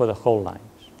would be for the cold lines.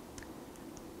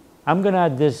 I'm going to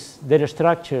add this data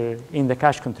structure in the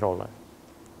cache controller.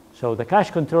 So the cache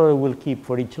controller will keep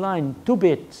for each line 2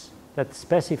 bits that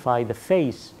specify the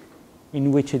phase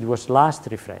in which it was last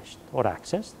refreshed or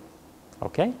accessed,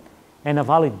 okay, and a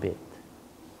valid bit.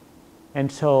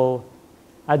 And so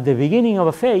at the beginning of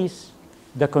a phase,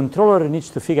 the controller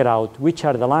needs to figure out which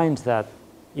are the lines that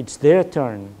it's their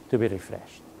turn to be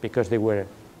refreshed because they were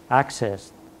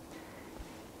accessed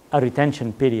a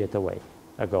retention period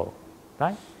ago,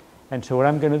 right? And so what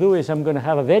I'm going to do is I'm going to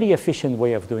have a very efficient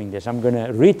way of doing this. I'm going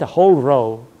to read a whole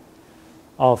row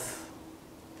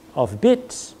of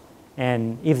bits,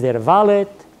 and if they're valid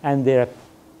and their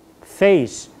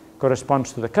phase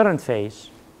corresponds to the current phase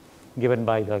given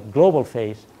by the global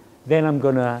phase, then I'm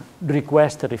going to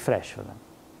request a refresh for them.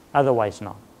 Otherwise,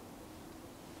 not.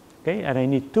 Okay? And I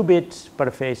need 2 bits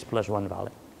per phase plus 1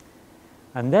 valid.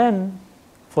 And then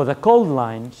for the cold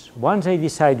lines, once I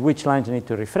decide which lines I need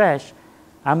to refresh,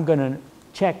 I'm going to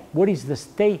check what is the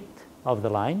state of the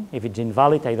line. If it's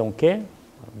invalid, I don't care.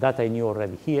 That I knew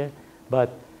already here. But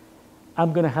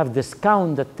I'm going to have this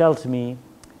count that tells me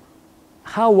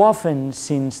how often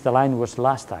since the line was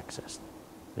last accessed.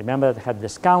 Remember, I had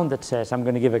this count that says I'm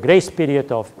going to give a grace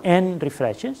period of n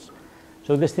refreshes.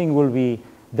 So this thing will be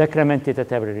decremented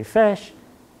at every refresh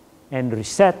and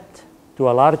reset to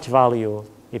a large value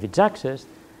if it's accessed.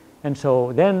 And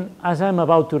so then, as I'm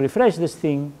about to refresh this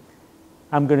thing,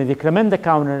 I'm going to decrement the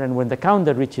counter, and when the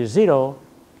counter reaches 0,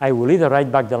 I will either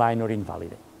write back the line or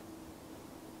invalidate.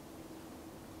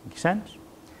 Make sense?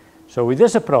 So with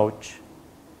this approach,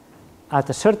 at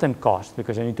a certain cost,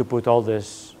 because I need to put all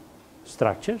these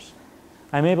structures,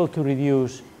 I'm able to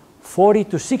reduce 40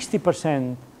 to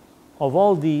 60% of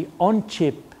all the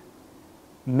on-chip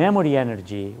memory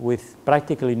energy with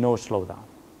practically no slowdown.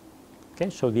 Okay?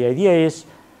 So the idea is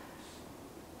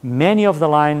many of the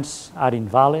lines are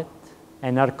invalid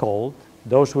and are cold.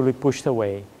 Those will be pushed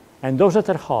away. And those that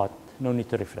are hot, no need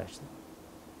to refresh them.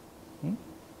 And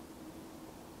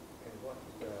what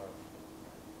is the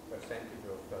percentage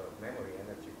of memory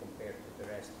energy compared to the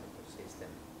rest of the system?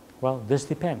 Well, this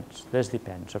depends. This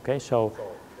depends, okay? So So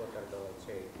what are the, let's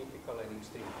say, typical and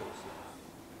extreme cases?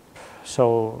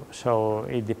 So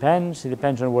it depends. It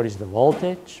depends on what is the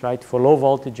voltage, right? For low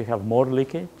voltage, you have more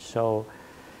leakage. So,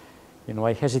 you know,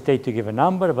 I hesitate to give a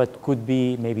number, but could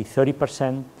be maybe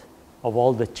 30% of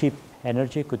all the chip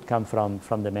energy could come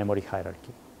from the memory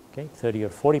hierarchy, okay? 30 or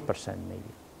 40%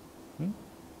 maybe.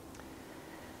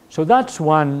 So that's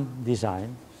one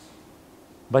design,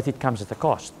 but it comes at a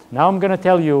cost. Now I'm going to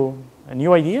tell you a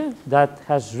new idea that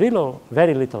has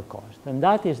very little cost, and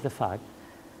that is the fact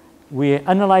we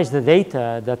analyzed the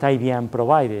data that IBM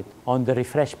provided on the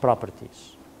refresh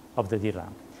properties of the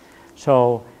DRAM.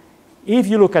 So if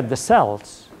you look at the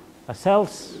cells, I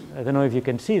don't know if you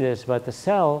can see this, but the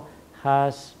cell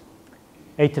has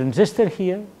a transistor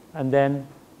here, and then,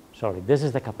 this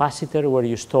is the capacitor where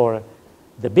you store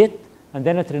the bit, and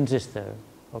then a transistor,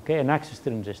 okay, an access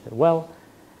transistor. Well,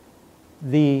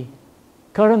 the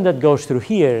current that goes through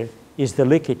here is the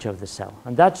leakage of the cell,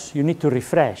 and that's, you need to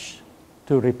refresh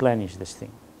to replenish this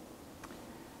thing.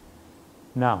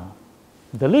 Now,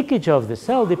 the leakage of the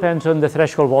cell depends on the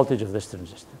threshold voltage of this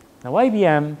transistor. Now,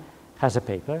 IBM has a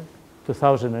paper,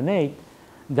 2008,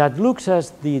 that looks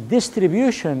at the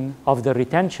distribution of the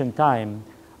retention time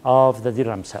of the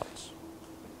DRAM cells.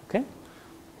 Okay?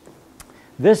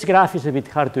 This graph is a bit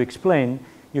hard to explain.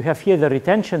 You have here the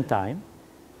retention time,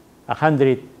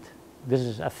 100, this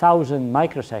is 1,000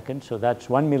 microseconds, so that's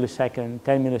 1 millisecond,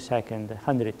 10 milliseconds,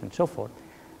 100, and so forth.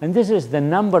 And this is the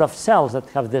number of cells that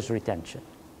have this retention.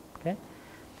 Okay?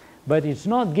 But it's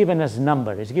not given as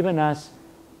number, it's given as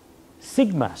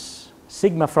sigmas,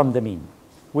 sigma from the mean,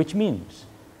 which means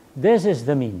this is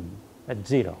the mean at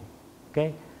 0.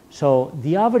 Okay? So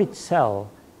the average cell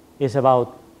is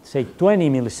about, say, 20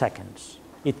 milliseconds.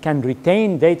 It can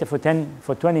retain data for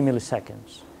 20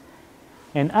 milliseconds.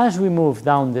 And as we move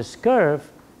down this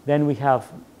curve, then we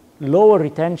have lower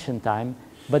retention time,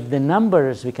 but the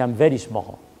numbers become very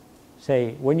small.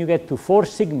 Say, when you get to 4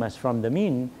 sigmas from the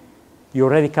mean, you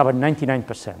already covered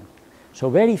 99%. So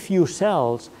very few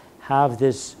cells have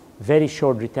this very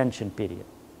short retention period.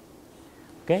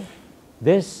 Okay?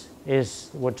 This is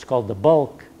what's called the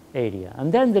bulk area.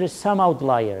 And then there is some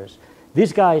outliers.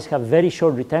 These guys have very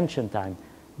short retention time,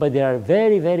 but there are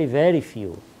very, very, very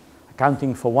few,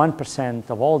 accounting for 1%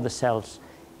 of all the cells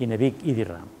in a big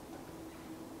EDRAM.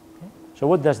 Okay? So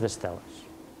what does this tell us?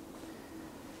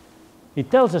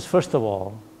 It tells us, first of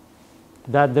all,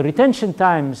 that the retention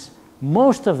times,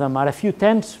 most of them are a few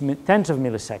tens of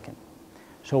milliseconds.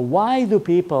 So why do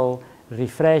people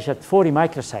refresh at 40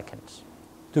 microseconds?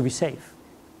 To be safe.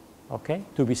 Okay?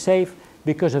 To be safe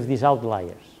because of these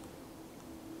outliers.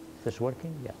 Is this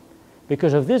working? Yeah.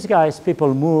 Because of these guys,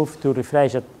 people move to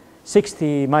refresh at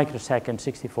 60 microseconds,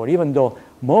 64, even though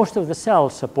most of the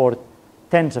cells support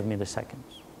tens of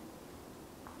milliseconds.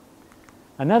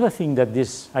 Another thing that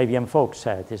these IBM folks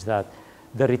said is that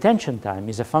the retention time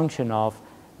is a function of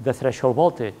the threshold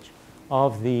voltage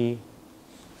of the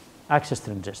access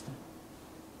transistor.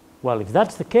 Well, if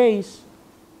that's the case,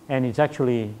 and it's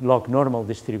actually log normal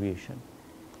distribution,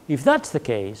 if that's the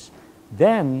case,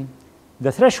 then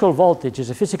the threshold voltage is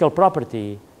a physical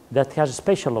property that has a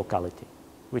spatial locality,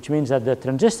 which means that the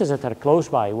transistors that are close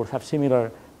by will have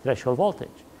similar threshold voltage.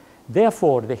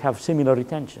 Therefore, they have similar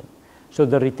retention. So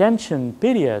the retention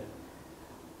period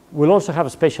will also have a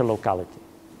spatial locality.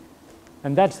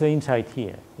 And that's the insight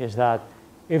here, is that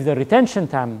if the retention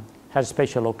time has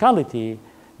spatial locality,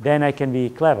 then I can be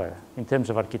clever in terms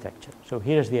of architecture. So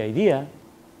here's the idea.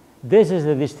 This is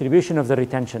the distribution of the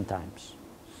retention times.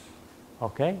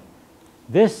 Okay?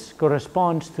 This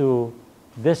corresponds to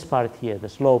this part here, the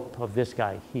slope of this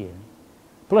guy here,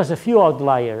 plus a few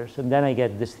outliers, and then I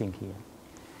get this thing here.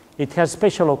 It has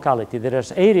spatial locality. There are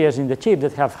areas in the chip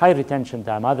that have high retention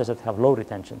time, others that have low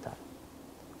retention time.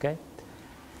 Okay?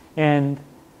 And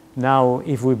now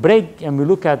if we break and we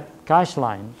look at cache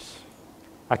lines,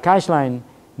 a cache line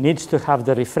needs to have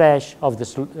the refresh of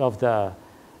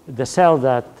the cell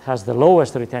that has the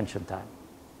lowest retention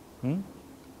time.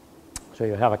 So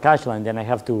you have a cache line, then I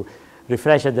have to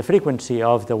refresh at the frequency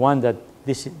of the one that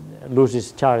this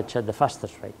loses charge at the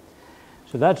fastest rate.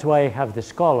 So that's why I have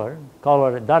this color.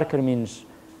 Color darker means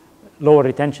lower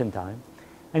retention time.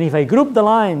 And if I group the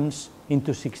lines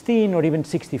into 16 or even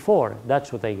 64,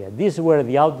 that's what I get. These were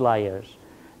the outliers.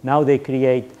 Now they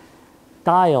create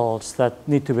tiles that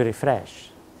need to be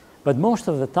refreshed. But most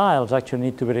of the tiles actually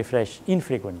need to be refreshed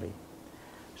infrequently.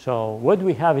 So what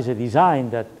we have is a design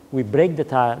that we break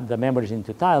the memories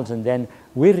into tiles and then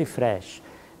we refresh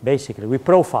basically. We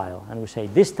profile and we say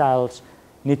these tiles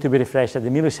need to be refreshed at the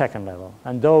millisecond level,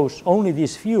 and those, only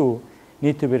these few,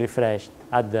 need to be refreshed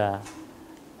at the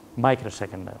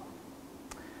microsecond level.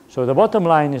 So the bottom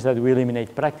line is that we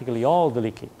eliminate practically all the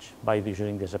leakage by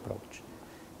using this approach,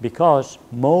 because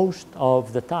most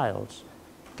of the tiles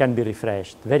can be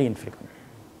refreshed very infrequently.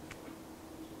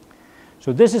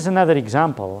 So this is another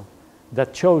example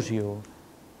that shows you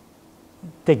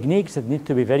techniques that need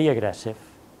to be very aggressive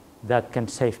that can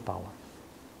save power.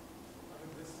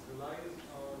 This relies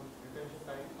on retention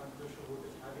time and threshold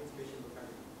voltage having spatial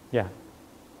locality. Yeah.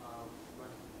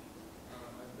 But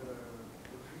the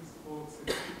these folks, if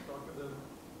you talk to them,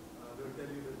 they will tell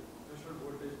you that threshold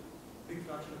voltage, big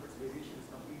fraction of its variation is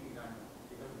completely random.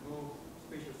 It has no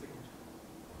spatial signature.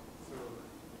 So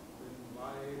then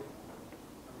why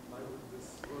would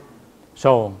this work?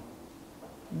 So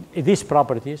these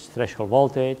properties, threshold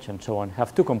voltage and so on,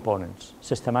 have two components,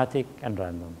 systematic and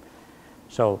random.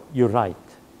 So you're right.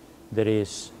 There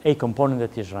is a component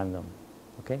that is random.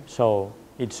 Okay? So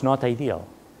it's not ideal.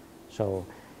 So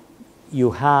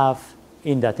you have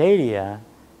in that area,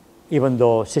 even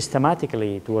though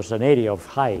systematically it was an area of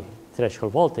high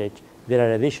threshold voltage, there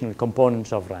are additional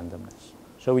components of randomness.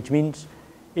 So which means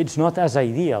it's not as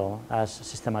ideal as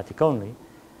systematic only,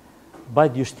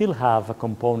 but you still have a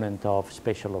component of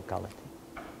spatial locality.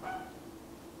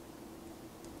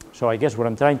 So I guess what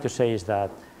I'm trying to say is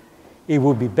that it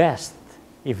would be best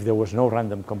if there was no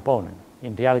random component.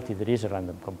 In reality, there is a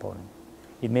random component.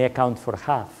 It may account for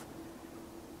half,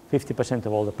 50%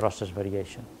 of all the process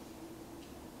variation.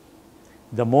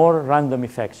 The more random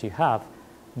effects you have,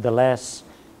 the less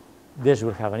this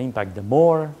will have an impact. The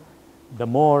more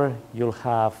you'll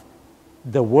have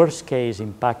the worst case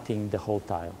impacting the whole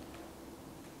tile.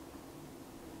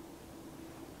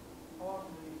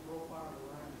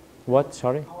 What?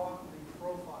 Sorry? How often do you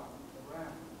profile the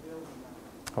ramp, build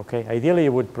the ramp? Okay, ideally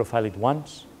you would profile it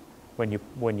once when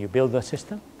you build the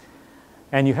system,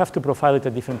 and you have to profile it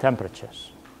at different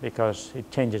temperatures because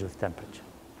it changes with temperature.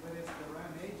 But as the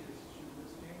ramp ages, should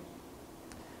this change?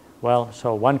 Well,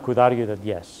 so one could argue that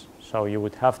yes. So you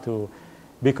would have to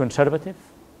be conservative,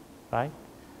 right?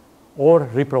 Or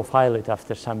reprofile it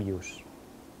after some use.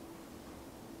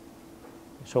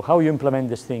 So how you implement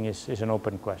this thing is an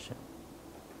open question.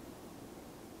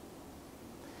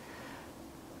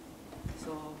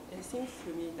 It seems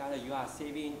to me that you are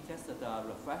saving just the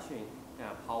refreshing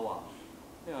power.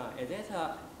 Is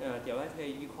that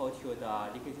directly equal to the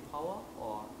leakage power,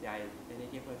 or there is any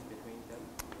difference between them?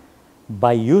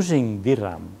 By using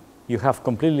DRAM, you have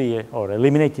completely or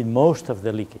eliminated most of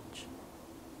the leakage.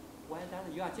 Well, that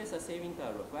you are just saving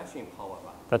the refreshing power,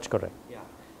 right? That's correct. Yeah,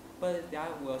 but there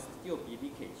will still be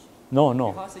leakage. No,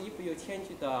 no. Because if you change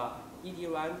the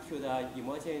EDRAM to the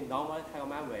emerging non-volatile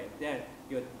memory, then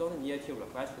you don't need to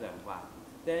refresh them, right?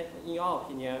 Then, in your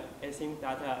opinion, it seems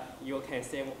that you can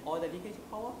save all the leakage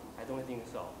power? I don't think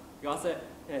so. Because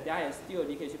there is still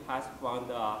leakage path from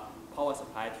the power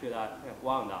supply to the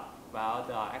ground, while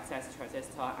the excess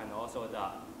transistor and also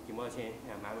the emerging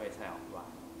memory cell,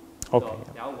 right? Okay.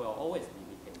 So there will always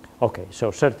be leakage. Okay,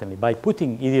 so certainly by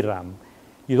putting EDRAM,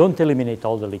 you don't eliminate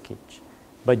all the leakage,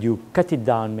 but you cut it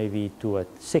down maybe to a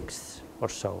sixth or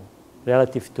so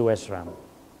relative to SRAM.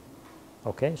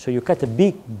 Okay, so you cut a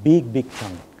big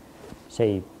chunk,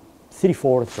 say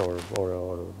 3/4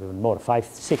 or even more,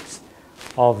 5/6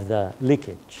 of the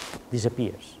leakage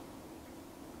disappears.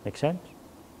 Make sense?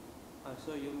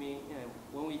 So you mean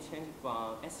when we change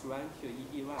from SRAM to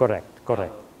EDRAM? Correct.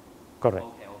 Correct. Okay.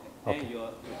 Okay. Then you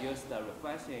reduce the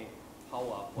refreshing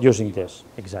power. Using this,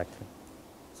 exactly.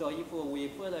 So if we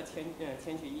further change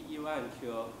EDRAM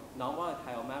to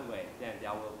non-volatile memory, then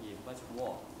there will be much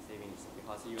more savings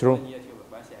because you True. don't need to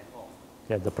refresh at all.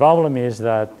 Yeah, the problem is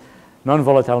that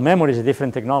non-volatile memory is a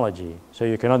different technology, so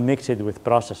you cannot mix it with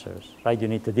processors, right? You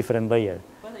need a different layer.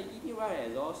 But the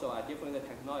EDRAM is also a different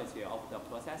technology of the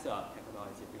processor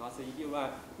technology because the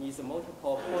EDRAM needs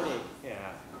multiple polling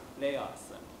layers,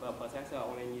 but processor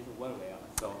only needs one layer.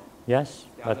 So Yes,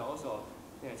 there's but also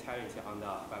challenge on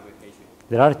the fabrication.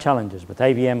 there are challenges, but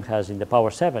IBM has, in the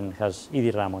Power 7, has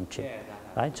EDRAM on chip,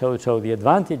 right? So the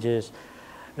advantage is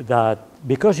that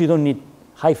because you don't need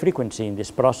high frequency in these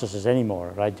processes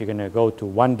anymore, right? You're going to go to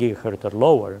 1 gigahertz or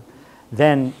lower,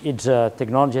 then it's a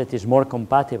technology that is more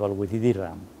compatible with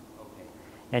EDRAM. Okay.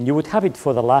 And you would have it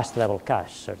for the last level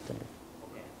cache, certainly.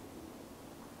 Okay.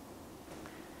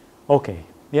 Okay,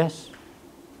 yes? So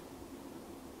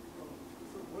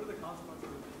what are the consequences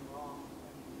of being wrong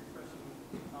and refreshing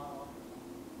not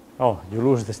often? Oh, you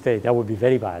lose the state. That would be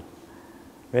very bad.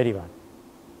 Very bad.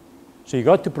 So you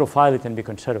got to profile it and be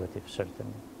conservative,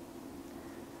 certainly.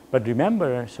 But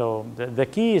remember, so the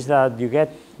key is that you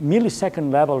get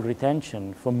millisecond level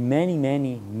retention for many,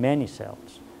 many, many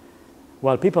cells,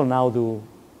 while people now do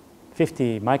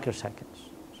 50 microseconds.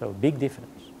 So big difference.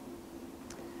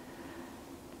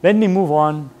 Let me move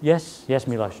on. Yes, yes,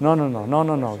 Miloš.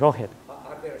 No, go ahead.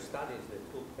 Are there studies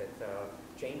that look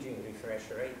at changing refresh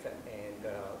rate and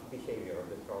behavior of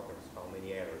the programs, how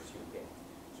many errors you get?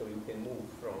 So you can move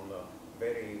from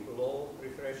very low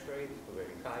refresh rate to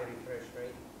very high refresh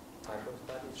rate? Are those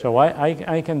studies? So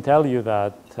I can tell you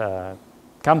that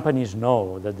companies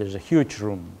know that there's a huge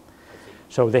room.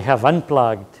 So they have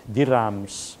unplugged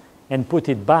DRAMs and put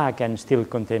it back and still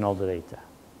contain all the data.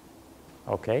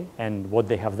 Okay, and what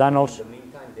they have done also. In the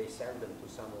meantime, they sell them to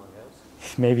someone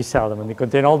else? Maybe sell them, and they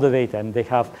contain all the data, and they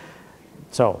have,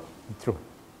 so, true.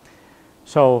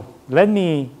 So let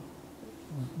me,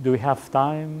 do we have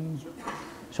time?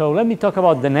 So let me talk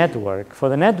about the network. For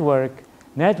the network,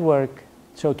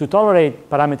 so to tolerate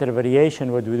parameter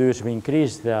variation, what we do is we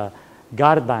increase the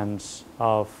guard bands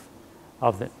of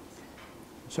the,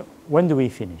 so when do we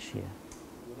finish here?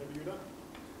 Whenever you're done.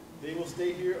 They will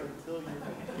stay here until you're done.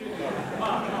 Do you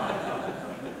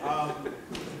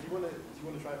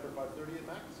want to try for 5:30 at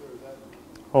max, or is that?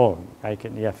 Oh, I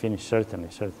can, yeah, finish, certainly.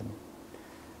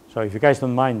 So if you guys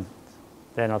don't mind,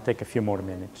 then I'll take a few more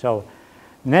minutes. So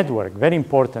network, very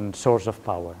important source of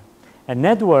power. And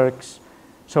networks,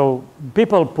 so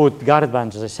people put guard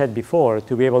bands, as I said before,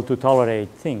 to be able to tolerate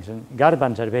things. And guard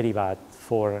bands are very bad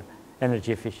for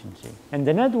energy efficiency. And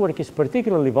the network is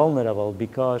particularly vulnerable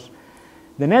because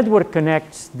the network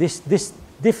connects this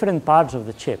different parts of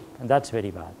the chip, and that's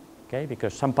very bad, okay?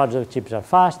 Because some parts of the chips are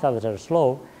fast, others are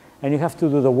slow, and you have to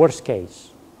do the worst case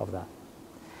of that.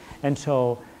 And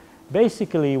so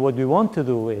basically what we want to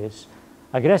do is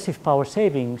aggressive power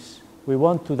savings. We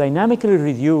want to dynamically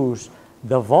reduce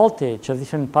the voltage of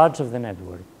different parts of the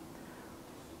network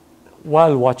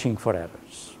while watching for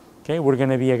errors, okay? We're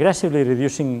going to be aggressively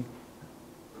reducing,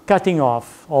 cutting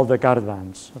off all the guard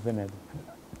bands of the network.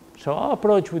 So our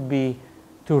approach would be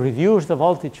to reduce the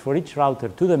voltage for each router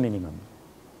to the minimum,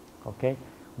 okay,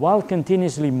 while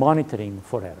continuously monitoring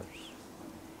for errors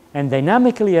and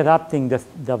dynamically adapting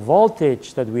the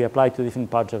voltage that we apply to different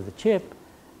parts of the chip,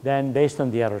 then based on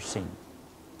the errors seen,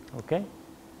 okay?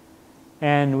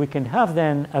 And we can have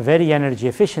then a very energy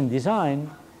efficient design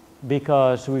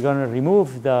because we're going to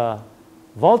remove the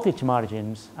voltage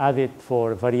margins added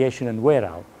for variation and wear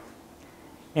out.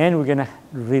 And we're going to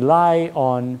rely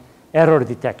on error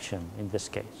detection in this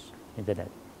case, in the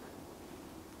net.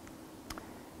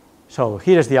 So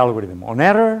here's the algorithm. On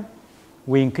error,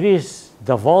 we increase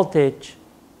the voltage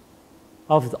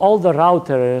of all the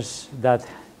routers that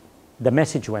the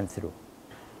message went through.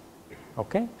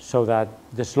 Okay? So that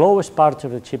the slowest parts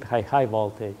of the chip have high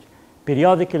voltage.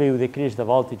 Periodically, we decrease the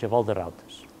voltage of all the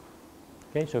routers.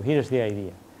 Okay? So here's the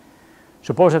idea.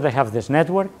 Suppose that I have this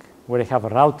network where I have a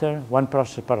router, one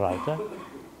processor per router,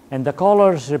 and the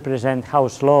colors represent how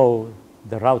slow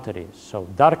the router is. So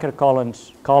darker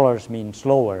colors mean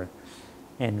slower,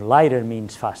 and lighter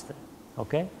means faster,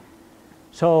 okay?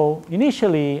 So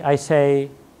initially, I say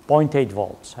 0.8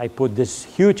 volts. I put this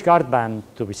huge guard band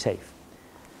to be safe.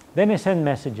 Then I send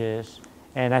messages,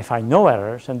 and I find no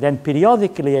errors, and then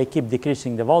periodically, I keep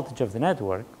decreasing the voltage of the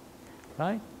network,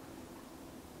 right?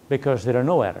 Because there are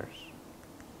no errors.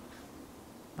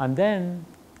 And then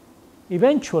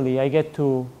eventually, I get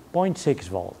to 0.6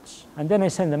 volts. And then I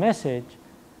send a message,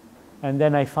 and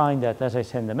then I find that as I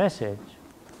send the message,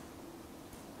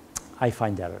 I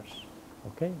find errors.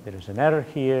 Okay? There is an error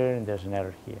here, and there's an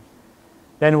error here.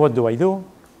 Then what do?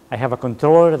 I have a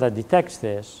controller that detects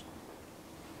this,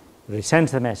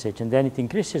 resends the message, and then it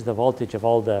increases the voltage of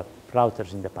all the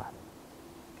routers in the path.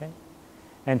 Okay?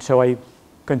 And so I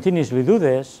continuously do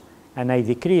this, and I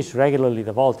decrease regularly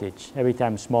the voltage every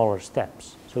time smaller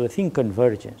steps. So the thing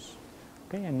converges.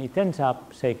 Okay? And it ends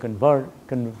up, say,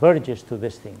 converges to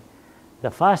this thing.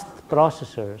 The fast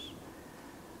processors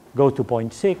go to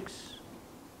 0.6.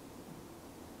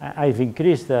 I've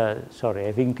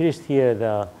increased here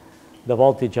the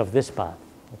voltage of this path,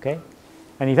 okay?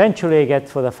 And eventually I get,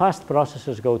 for the fast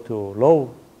processors go to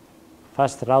low,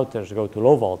 fast routers go to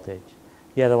low voltage,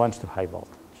 the other ones to high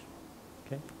voltage,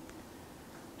 okay?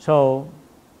 So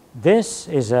this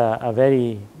is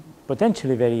a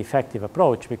potentially very effective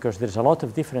approach because there's a lot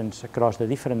of difference across the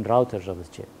different routers of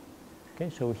the chip. Okay,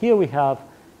 so here we have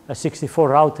a 64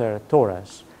 router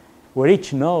Torrellas where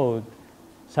each node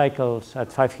cycles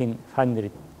at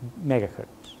 500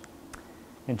 megahertz.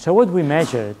 And so what we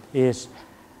measured is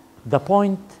the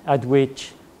point at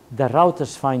which the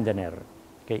routers find an error.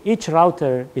 Okay, each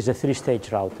router is a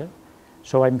 3-stage router.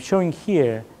 So I'm showing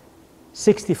here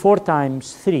 64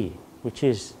 times 3, which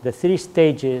is the 3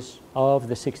 stages of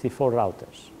the 64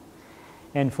 routers.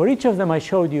 And for each of them, I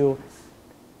showed you,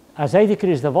 as I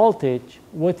decrease the voltage,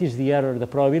 what is the error, the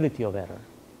probability of error.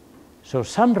 So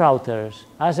some routers,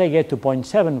 as I get to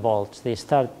 0.7 volts, they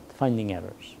start finding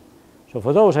errors. So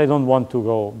for those, I don't want to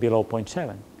go below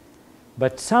 0.7.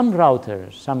 But some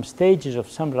routers, some stages of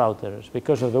some routers,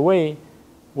 because of the way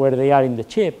where they are in the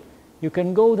chip, you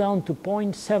can go down to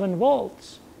 0.7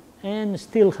 volts and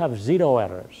still have 0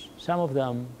 errors, some of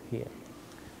them here.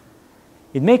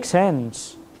 It makes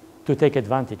sense to take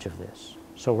advantage of this.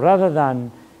 So rather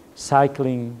than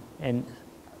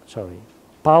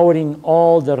powering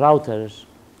all the routers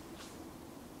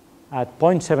at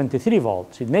 0.73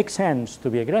 volts, it makes sense to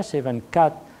be aggressive and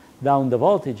cut down the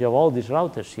voltage of all these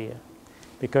routers here,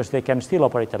 because they can still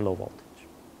operate at low voltage.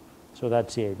 So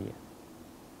that's the idea.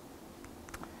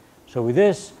 So with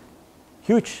this,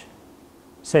 huge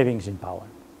savings in power.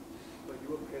 But you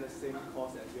will pay the same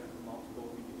cost as you have multiple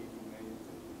VDD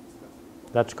domains.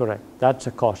 That's correct. That's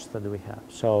a cost that we have.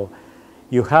 So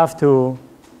you have to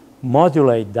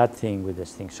modulate that thing with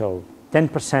this thing. So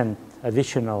 10%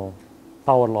 additional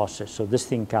power losses. So this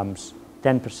thing comes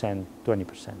 10%,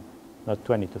 20%, not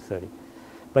 20 to 30.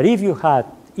 But if you had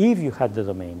the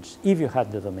domains,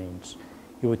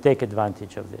 you would take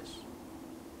advantage of this.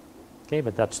 Okay,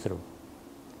 but that's true.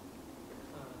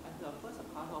 At the first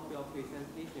part of your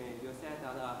presentation, you said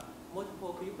that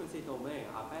multiple frequency domains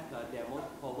are better than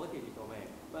multiple voltage domains.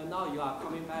 But now you are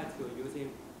coming back to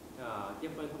using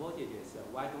different voltages.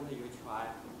 Why don't you try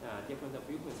different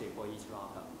frequency for each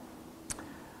router?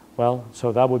 Well,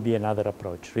 so that would be another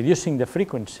approach. Reducing the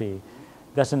frequency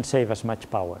doesn't save as much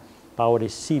power. Power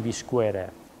is CV squared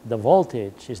F. The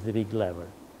voltage is the big lever.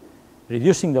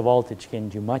 Reducing the voltage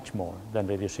gains you much more than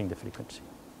reducing the frequency.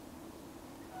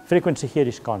 Frequency here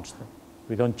is constant.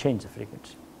 We don't change the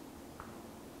frequency.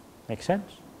 Make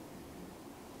sense?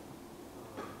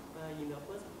 In the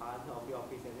first part of your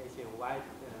presentation, why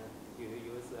do you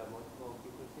use multiple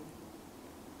frequencies?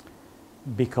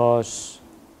 Because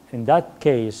in that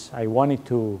case, I wanted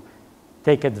to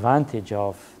take advantage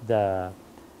of the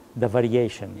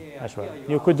variation as well.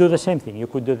 You could do the same thing. You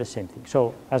could do the same thing.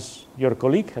 So as your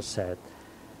colleague has said,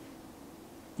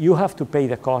 you have to pay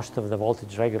the cost of the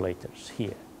voltage regulators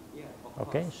here. Yeah,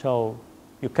 okay, so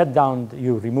you cut down,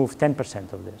 you remove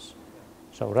 10% of this.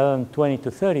 So rather than 20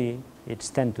 to 30, it's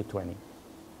 10 to 20.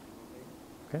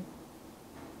 Okay?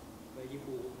 But if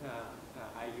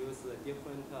I use a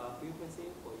different frequency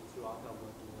for each router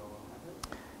working on a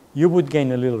pattern? You would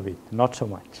gain a little bit, not so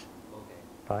much. Okay.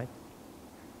 Right?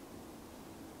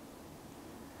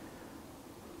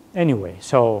 Anyway,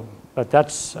 so, but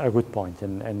that's a good point,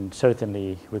 and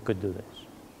certainly we could do this.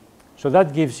 So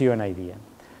that gives you an idea.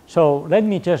 So let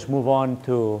me just move on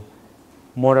to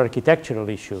more architectural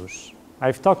issues.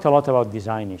 I've talked a lot about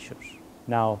design issues.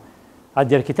 Now, at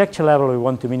the architecture level, we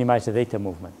want to minimize the data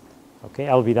movement. Okay,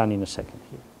 I'll be done in a second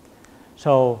here.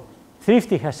 So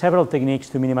Thrifty has several techniques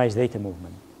to minimize data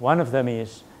movement. One of them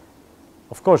is,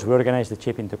 of course, we organize the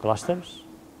chip into clusters.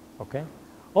 Okay.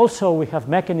 Also, we have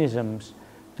mechanisms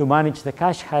to manage the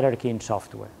cache hierarchy in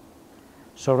software.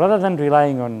 So rather than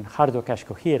relying on hardware cache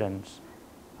coherence,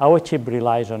 our chip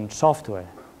relies on software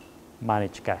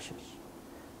managed caches.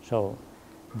 So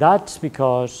that's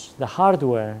because the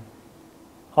hardware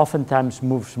oftentimes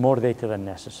moves more data than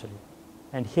necessary.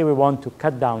 And here we want to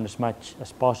cut down as much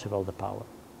as possible the power.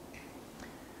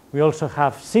 We also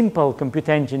have simple compute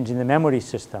engines in the memory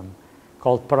system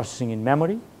called processing in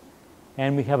memory,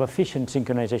 and we have efficient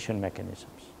synchronization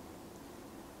mechanisms.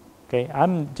 Okay,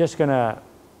 I'm just going to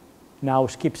now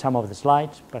skip some of the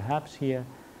slides, perhaps here.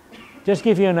 Just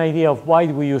give you an idea of why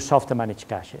we use software managed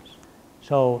caches.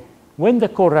 So when the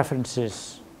core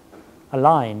references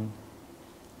align,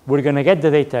 we're going to get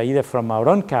the data either from our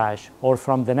own cache or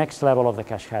from the next level of the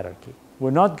cache hierarchy.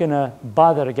 We're not going to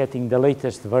bother getting the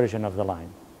latest version of the line.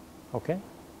 Okay?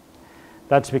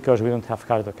 That's because we don't have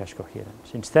hardware cache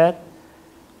coherence. Instead,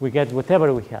 we get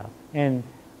whatever we have. And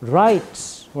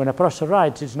writes, when a processor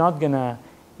writes, it's not going to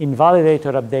invalidate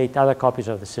or update other copies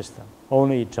of the system,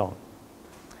 only its own.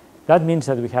 That means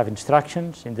that we have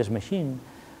instructions in this machine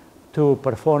to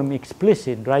perform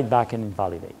explicit write back and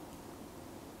invalidate.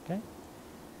 Okay?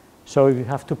 So if you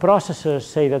have two processors,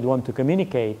 say, that want to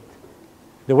communicate,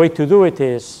 the way to do it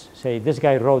is, say, this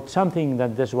guy wrote something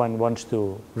that this one wants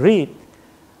to read.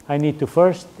 I need to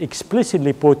first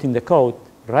explicitly put in the code,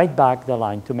 write back the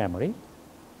line to memory.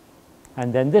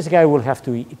 And then this guy will have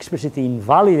to explicitly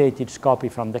invalidate its copy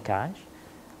from the cache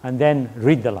and then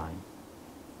read the line.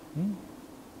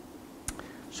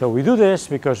 So we do this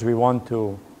because we want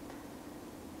to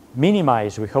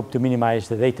we hope to minimize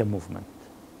the data movement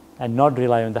and not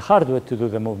rely on the hardware to do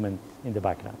the movement in the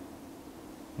background.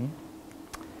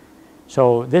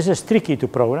 So this is tricky to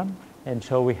program, and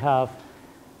so we have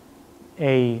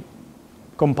a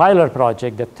compiler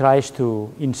project that tries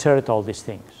to insert all these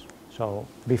things. So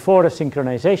before a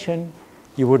synchronization,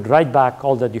 you would write back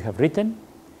all that you have written.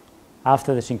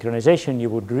 After the synchronization, you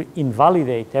would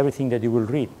invalidate everything that you will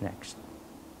read next.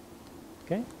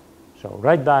 Okay? So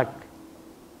write back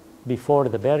before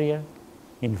the barrier,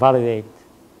 invalidate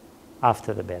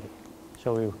after the barrier.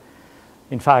 So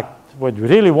in fact, what we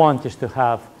really want is to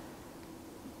have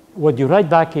what you write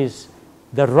back is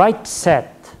the right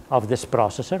set of this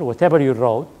processor, whatever you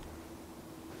wrote,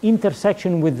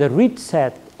 intersection with the read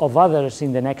set of others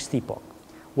in the next epoch.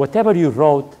 Whatever you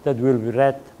wrote that will be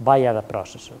read by other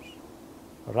processors.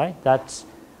 All right? That's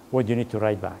what you need to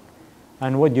write back.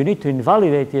 And what you need to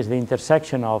invalidate is the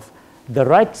intersection of the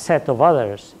right set of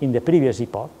others in the previous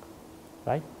epoch,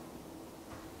 right?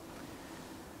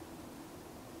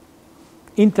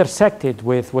 Intersected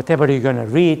with whatever you're going to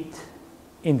read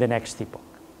in the next epoch.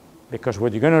 Because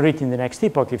what you're going to read in the next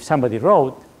epoch, if somebody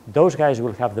wrote, those guys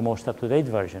will have the most up-to-date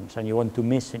versions, and you want to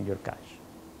miss in your cache.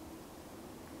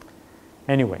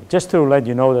 Anyway, just to let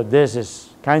you know that this is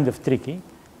kind of tricky,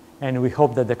 and we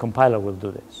hope that the compiler will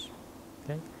do this.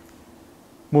 Okay?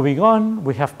 Moving on,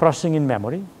 we have processing in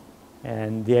memory,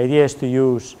 and the idea is to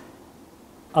use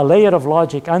a layer of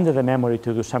logic under the memory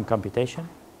to do some computation.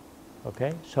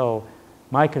 Okay? So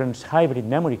Micron's hybrid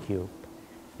memory cube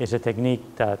is a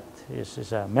technique that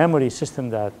is a memory system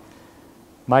that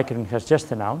Micron has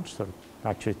just announced, or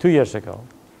actually 2 years ago.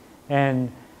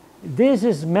 And this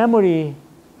is memory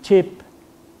chip,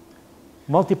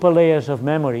 multiple layers of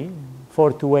memory,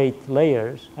 4 to 8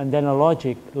 layers, and then a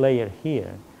logic layer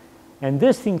here. And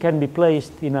this thing can be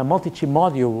placed in a multi-chip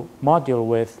module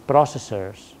with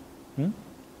processors.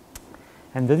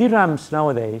 And the DRAMs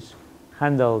nowadays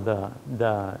handle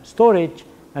the storage,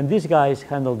 and these guys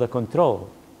handle the control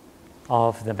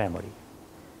of the memory.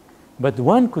 But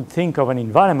one could think of an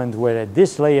environment where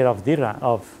this layer of DRAM,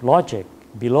 of logic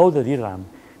below the DRAM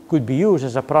could be used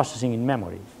as a processing in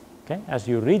memory. Okay? As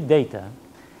you read data,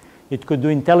 it could do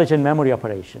intelligent memory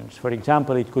operations. For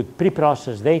example, it could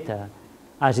pre-process data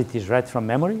as it is read from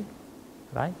memory,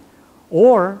 right?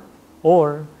 Or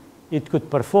it could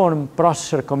perform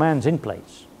processor commands in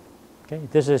place. Okay?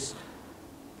 This is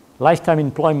lifetime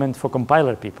employment for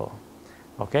compiler people,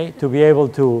 okay? To be able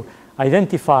to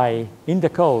identify in the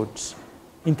codes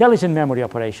intelligent memory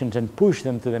operations and push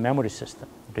them to the memory system,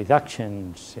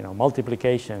 reductions,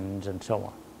 multiplications, and so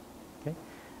on. Okay?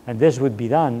 And this would be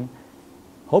done,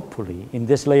 hopefully, in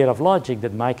this layer of logic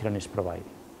that Micron is providing.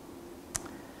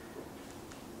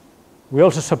 We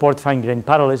also support fine-grained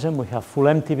parallelism. We have full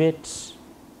empty bits,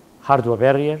 hardware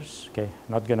barriers. Okay,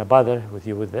 not going to bother with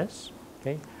you with this.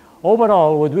 Okay.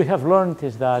 Overall, what we have learned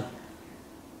is that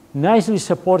nicely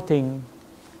supporting,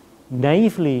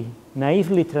 naively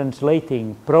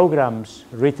translating programs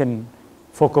written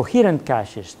for coherent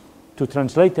caches to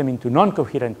translate them into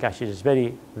non-coherent caches is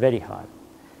very, very hard.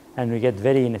 And we get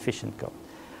very inefficient code.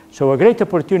 So a great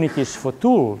opportunity is for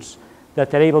tools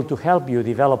that are able to help you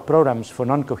develop programs for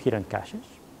non-coherent caches.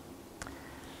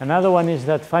 Another one is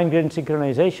that fine-grained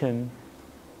synchronization,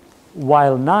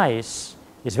 while nice,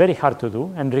 is very hard to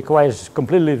do and requires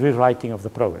completely rewriting of the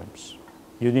programs.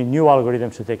 You need new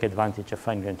algorithms to take advantage of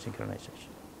fine-grained synchronization.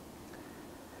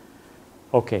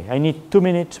 Okay, I need 2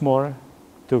 minutes more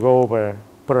to go over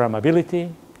programmability.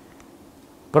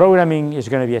 Programming is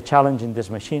going to be a challenge in this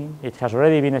machine. It has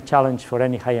already been a challenge for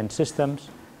any high-end systems.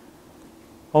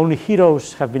 Only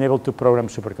heroes have been able to program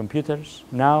supercomputers.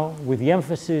 Now, with the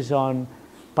emphasis on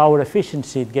power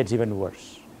efficiency, it gets even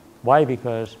worse. Why?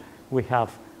 Because we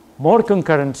have more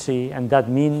concurrency, and that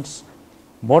means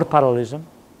more parallelism.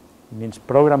 It means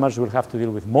programmers will have to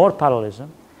deal with more parallelism.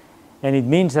 And it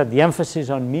means that the emphasis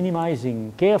on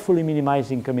minimizing, carefully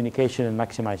minimizing communication and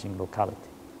maximizing locality.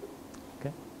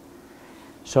 Okay?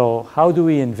 So how do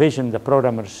we envision the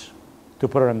programmers to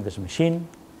program this machine?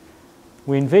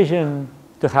 We envision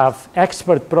to have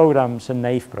expert programs and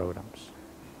naive programs.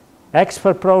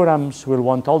 Expert programs will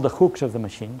want all the hooks of the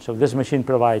machine. So this machine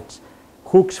provides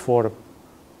hooks for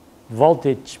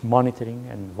voltage monitoring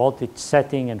and voltage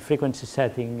setting and frequency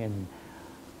setting and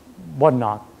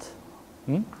whatnot.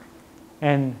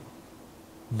 And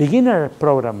beginner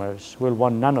programmers will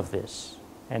want none of this.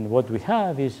 And what we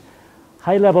have is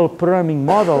high-level programming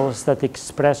models that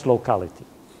express locality.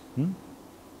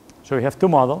 So we have 2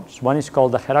 models. One is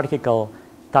called the hierarchical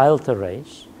tiled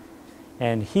arrays.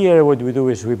 And here what we do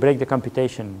is we break the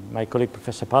computation. My colleague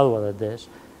Professor Padua did this.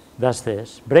 does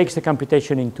this, breaks the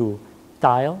computation into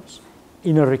tiles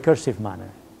in a recursive manner.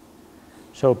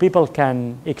 So people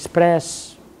can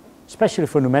express, especially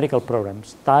for numerical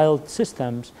programs, tiled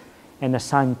systems and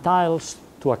assign tiles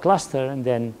to a cluster, and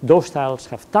then those tiles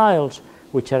have tiles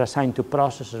which are assigned to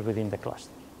processes within the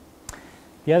cluster.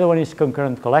 The other one is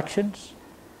concurrent collections,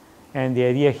 and the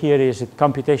idea here is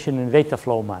computation in data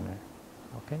flow manner.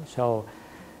 Okay, so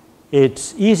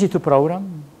it's easy to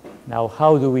program. Now,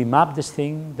 how do we map this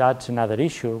thing? That's another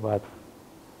issue, but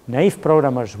naive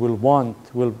programmers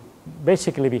will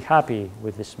basically be happy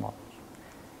with this model.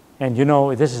 And you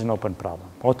know, this is an open problem,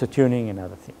 auto-tuning and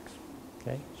other things.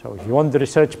 Okay, so if you want the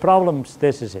research problems,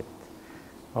 this is it.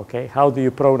 Okay, how do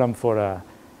you program for a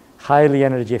highly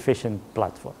energy efficient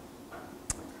platform?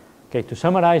 Okay, to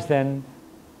summarize then,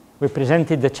 we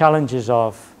presented the challenges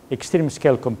of extreme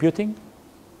scale computing,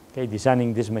 okay,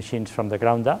 designing these machines from the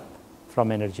ground up,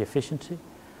 from energy efficiency.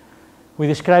 We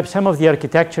described some of the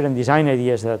architecture and design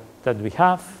ideas that we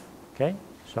have. Okay,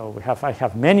 so I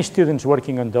have many students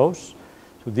working on those.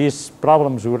 So these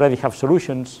problems, we already have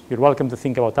solutions. You're welcome to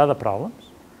think about other problems.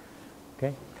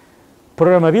 Okay,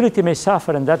 programmability may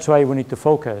suffer, and that's why we need to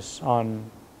focus on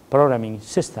programming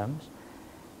systems.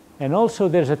 And also,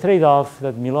 there's a trade-off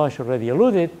that Miloš already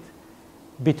alluded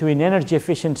between energy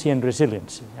efficiency and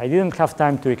resiliency. I didn't have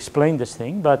time to explain this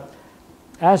thing, but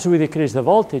as we decrease the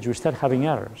voltage, we start having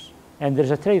errors. And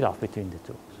there's a trade-off between the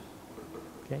two.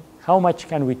 Okay? How much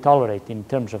can we tolerate in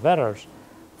terms of errors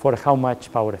for how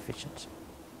much power efficiency?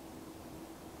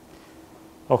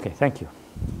 Okay, thank you.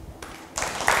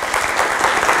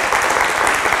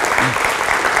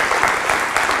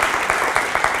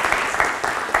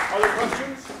 Other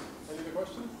questions? Any other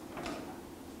questions?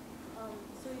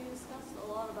 So you discussed a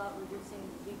lot about reducing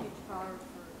leakage power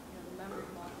for the memory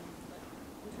modules, but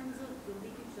in terms of the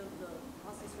leakage of the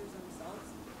processors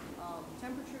themselves,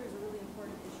 temperature is a really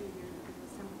important issue here because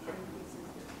as temperature increases,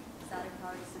 static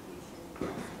power dissipation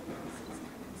increases.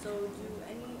 So do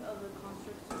any of the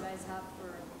constructs you guys have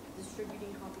for distributing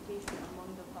computation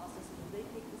among the processors, do they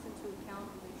take this into account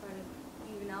when they try to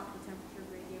even out the temperature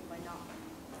gradient by not?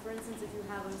 For instance, if you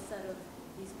have a set of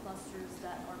these clusters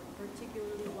that are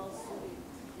particularly well suited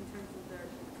in terms of their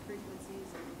frequencies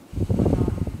and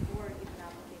whatnot for a given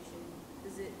application,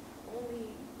 does it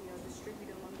only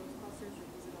distribute among those clusters, or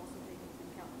does it also take into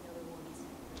account the other ones?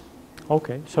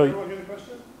 Okay, so everyone hear the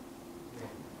question?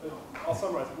 I'll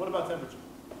summarize. What about temperature?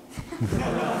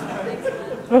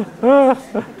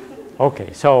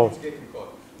 okay, so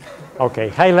okay,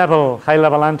 high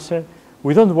level answer.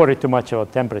 We don't worry too much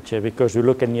about temperature because we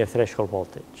look at near threshold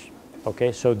voltage.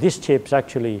 Okay, so these chips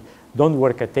actually don't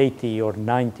work at 80 or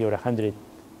 90 or 100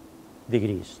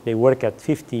 degrees. They work at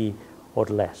 50 or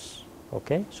less.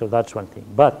 Okay, so that's one thing.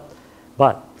 But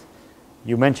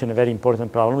you mentioned a very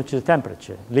important problem, which is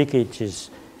temperature. Leakage is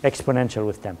exponential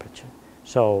with temperature.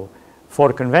 So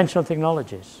for conventional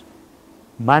technologies,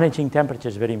 managing temperature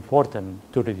is very important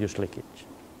to reduce leakage.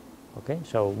 Okay,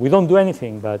 so we don't do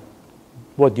anything, but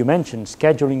what you mentioned,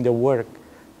 scheduling the work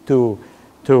to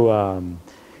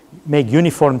make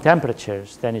uniform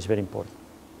temperatures, then is very important.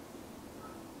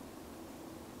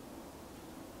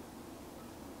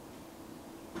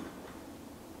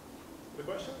 The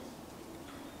questions?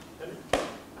 Do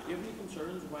you have any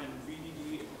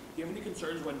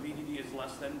concerns when VDD is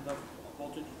less than the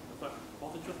voltage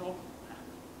threshold?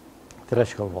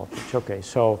 Threshold voltage. Okay,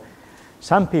 so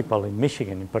some people in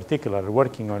Michigan, in particular, are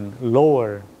working on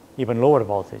even lower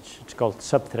voltage. It's called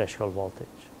subthreshold voltage.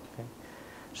 Okay?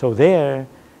 So there,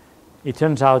 it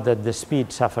turns out that the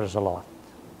speed suffers a lot.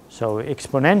 So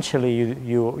exponentially,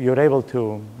 you're able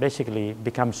to basically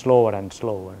become slower and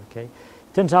slower. Okay?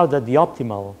 It turns out that the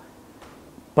optimal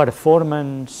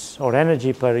performance or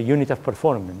energy per unit of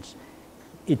performance,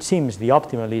 it seems the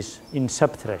optimal is in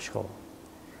subthreshold.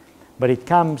 But it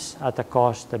comes at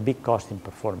a big cost in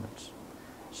performance.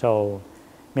 So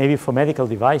maybe for medical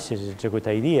devices, it's a good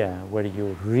idea where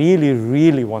you really,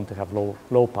 really want to have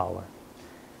low power,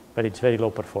 but it's very low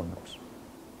performance.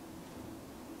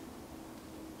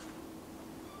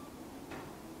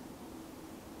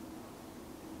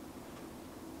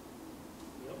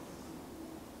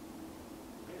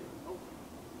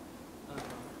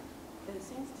 It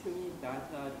seems to me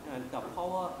that the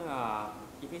power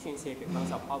efficiency becomes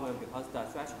a problem because the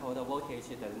threshold voltage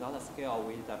does not scale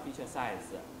with the feature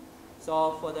size.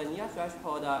 So for the near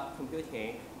threshold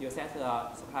computing, you set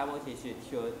the supply voltage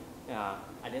to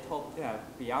a little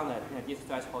beyond this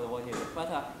threshold voltage,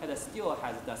 but it still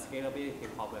has the scalability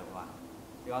problem, right?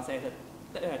 Because it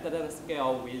doesn't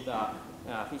scale with the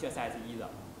feature size either.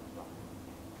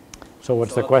 So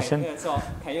what's the question? So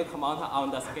can you comment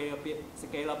on the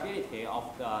scalability of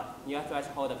the near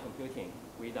threshold computing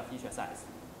with the feature size?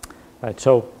 Right,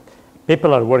 so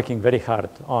people are working very hard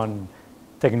on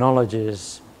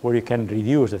technologies where you can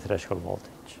reduce the threshold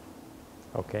voltage.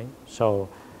 Okay, so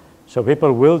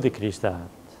people will decrease that.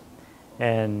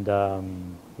 And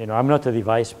you know, I'm not a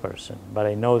device person, but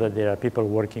I know that there are people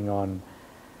working on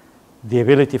the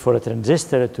ability for a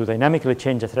transistor to dynamically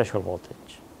change the threshold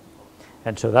voltage.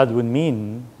 And so that would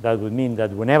mean that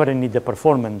whenever I need the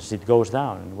performance, it goes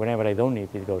down. Whenever I don't need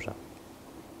it, it goes up.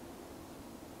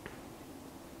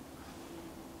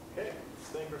 Okay,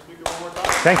 staying for speaker one more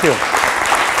time. Thank you.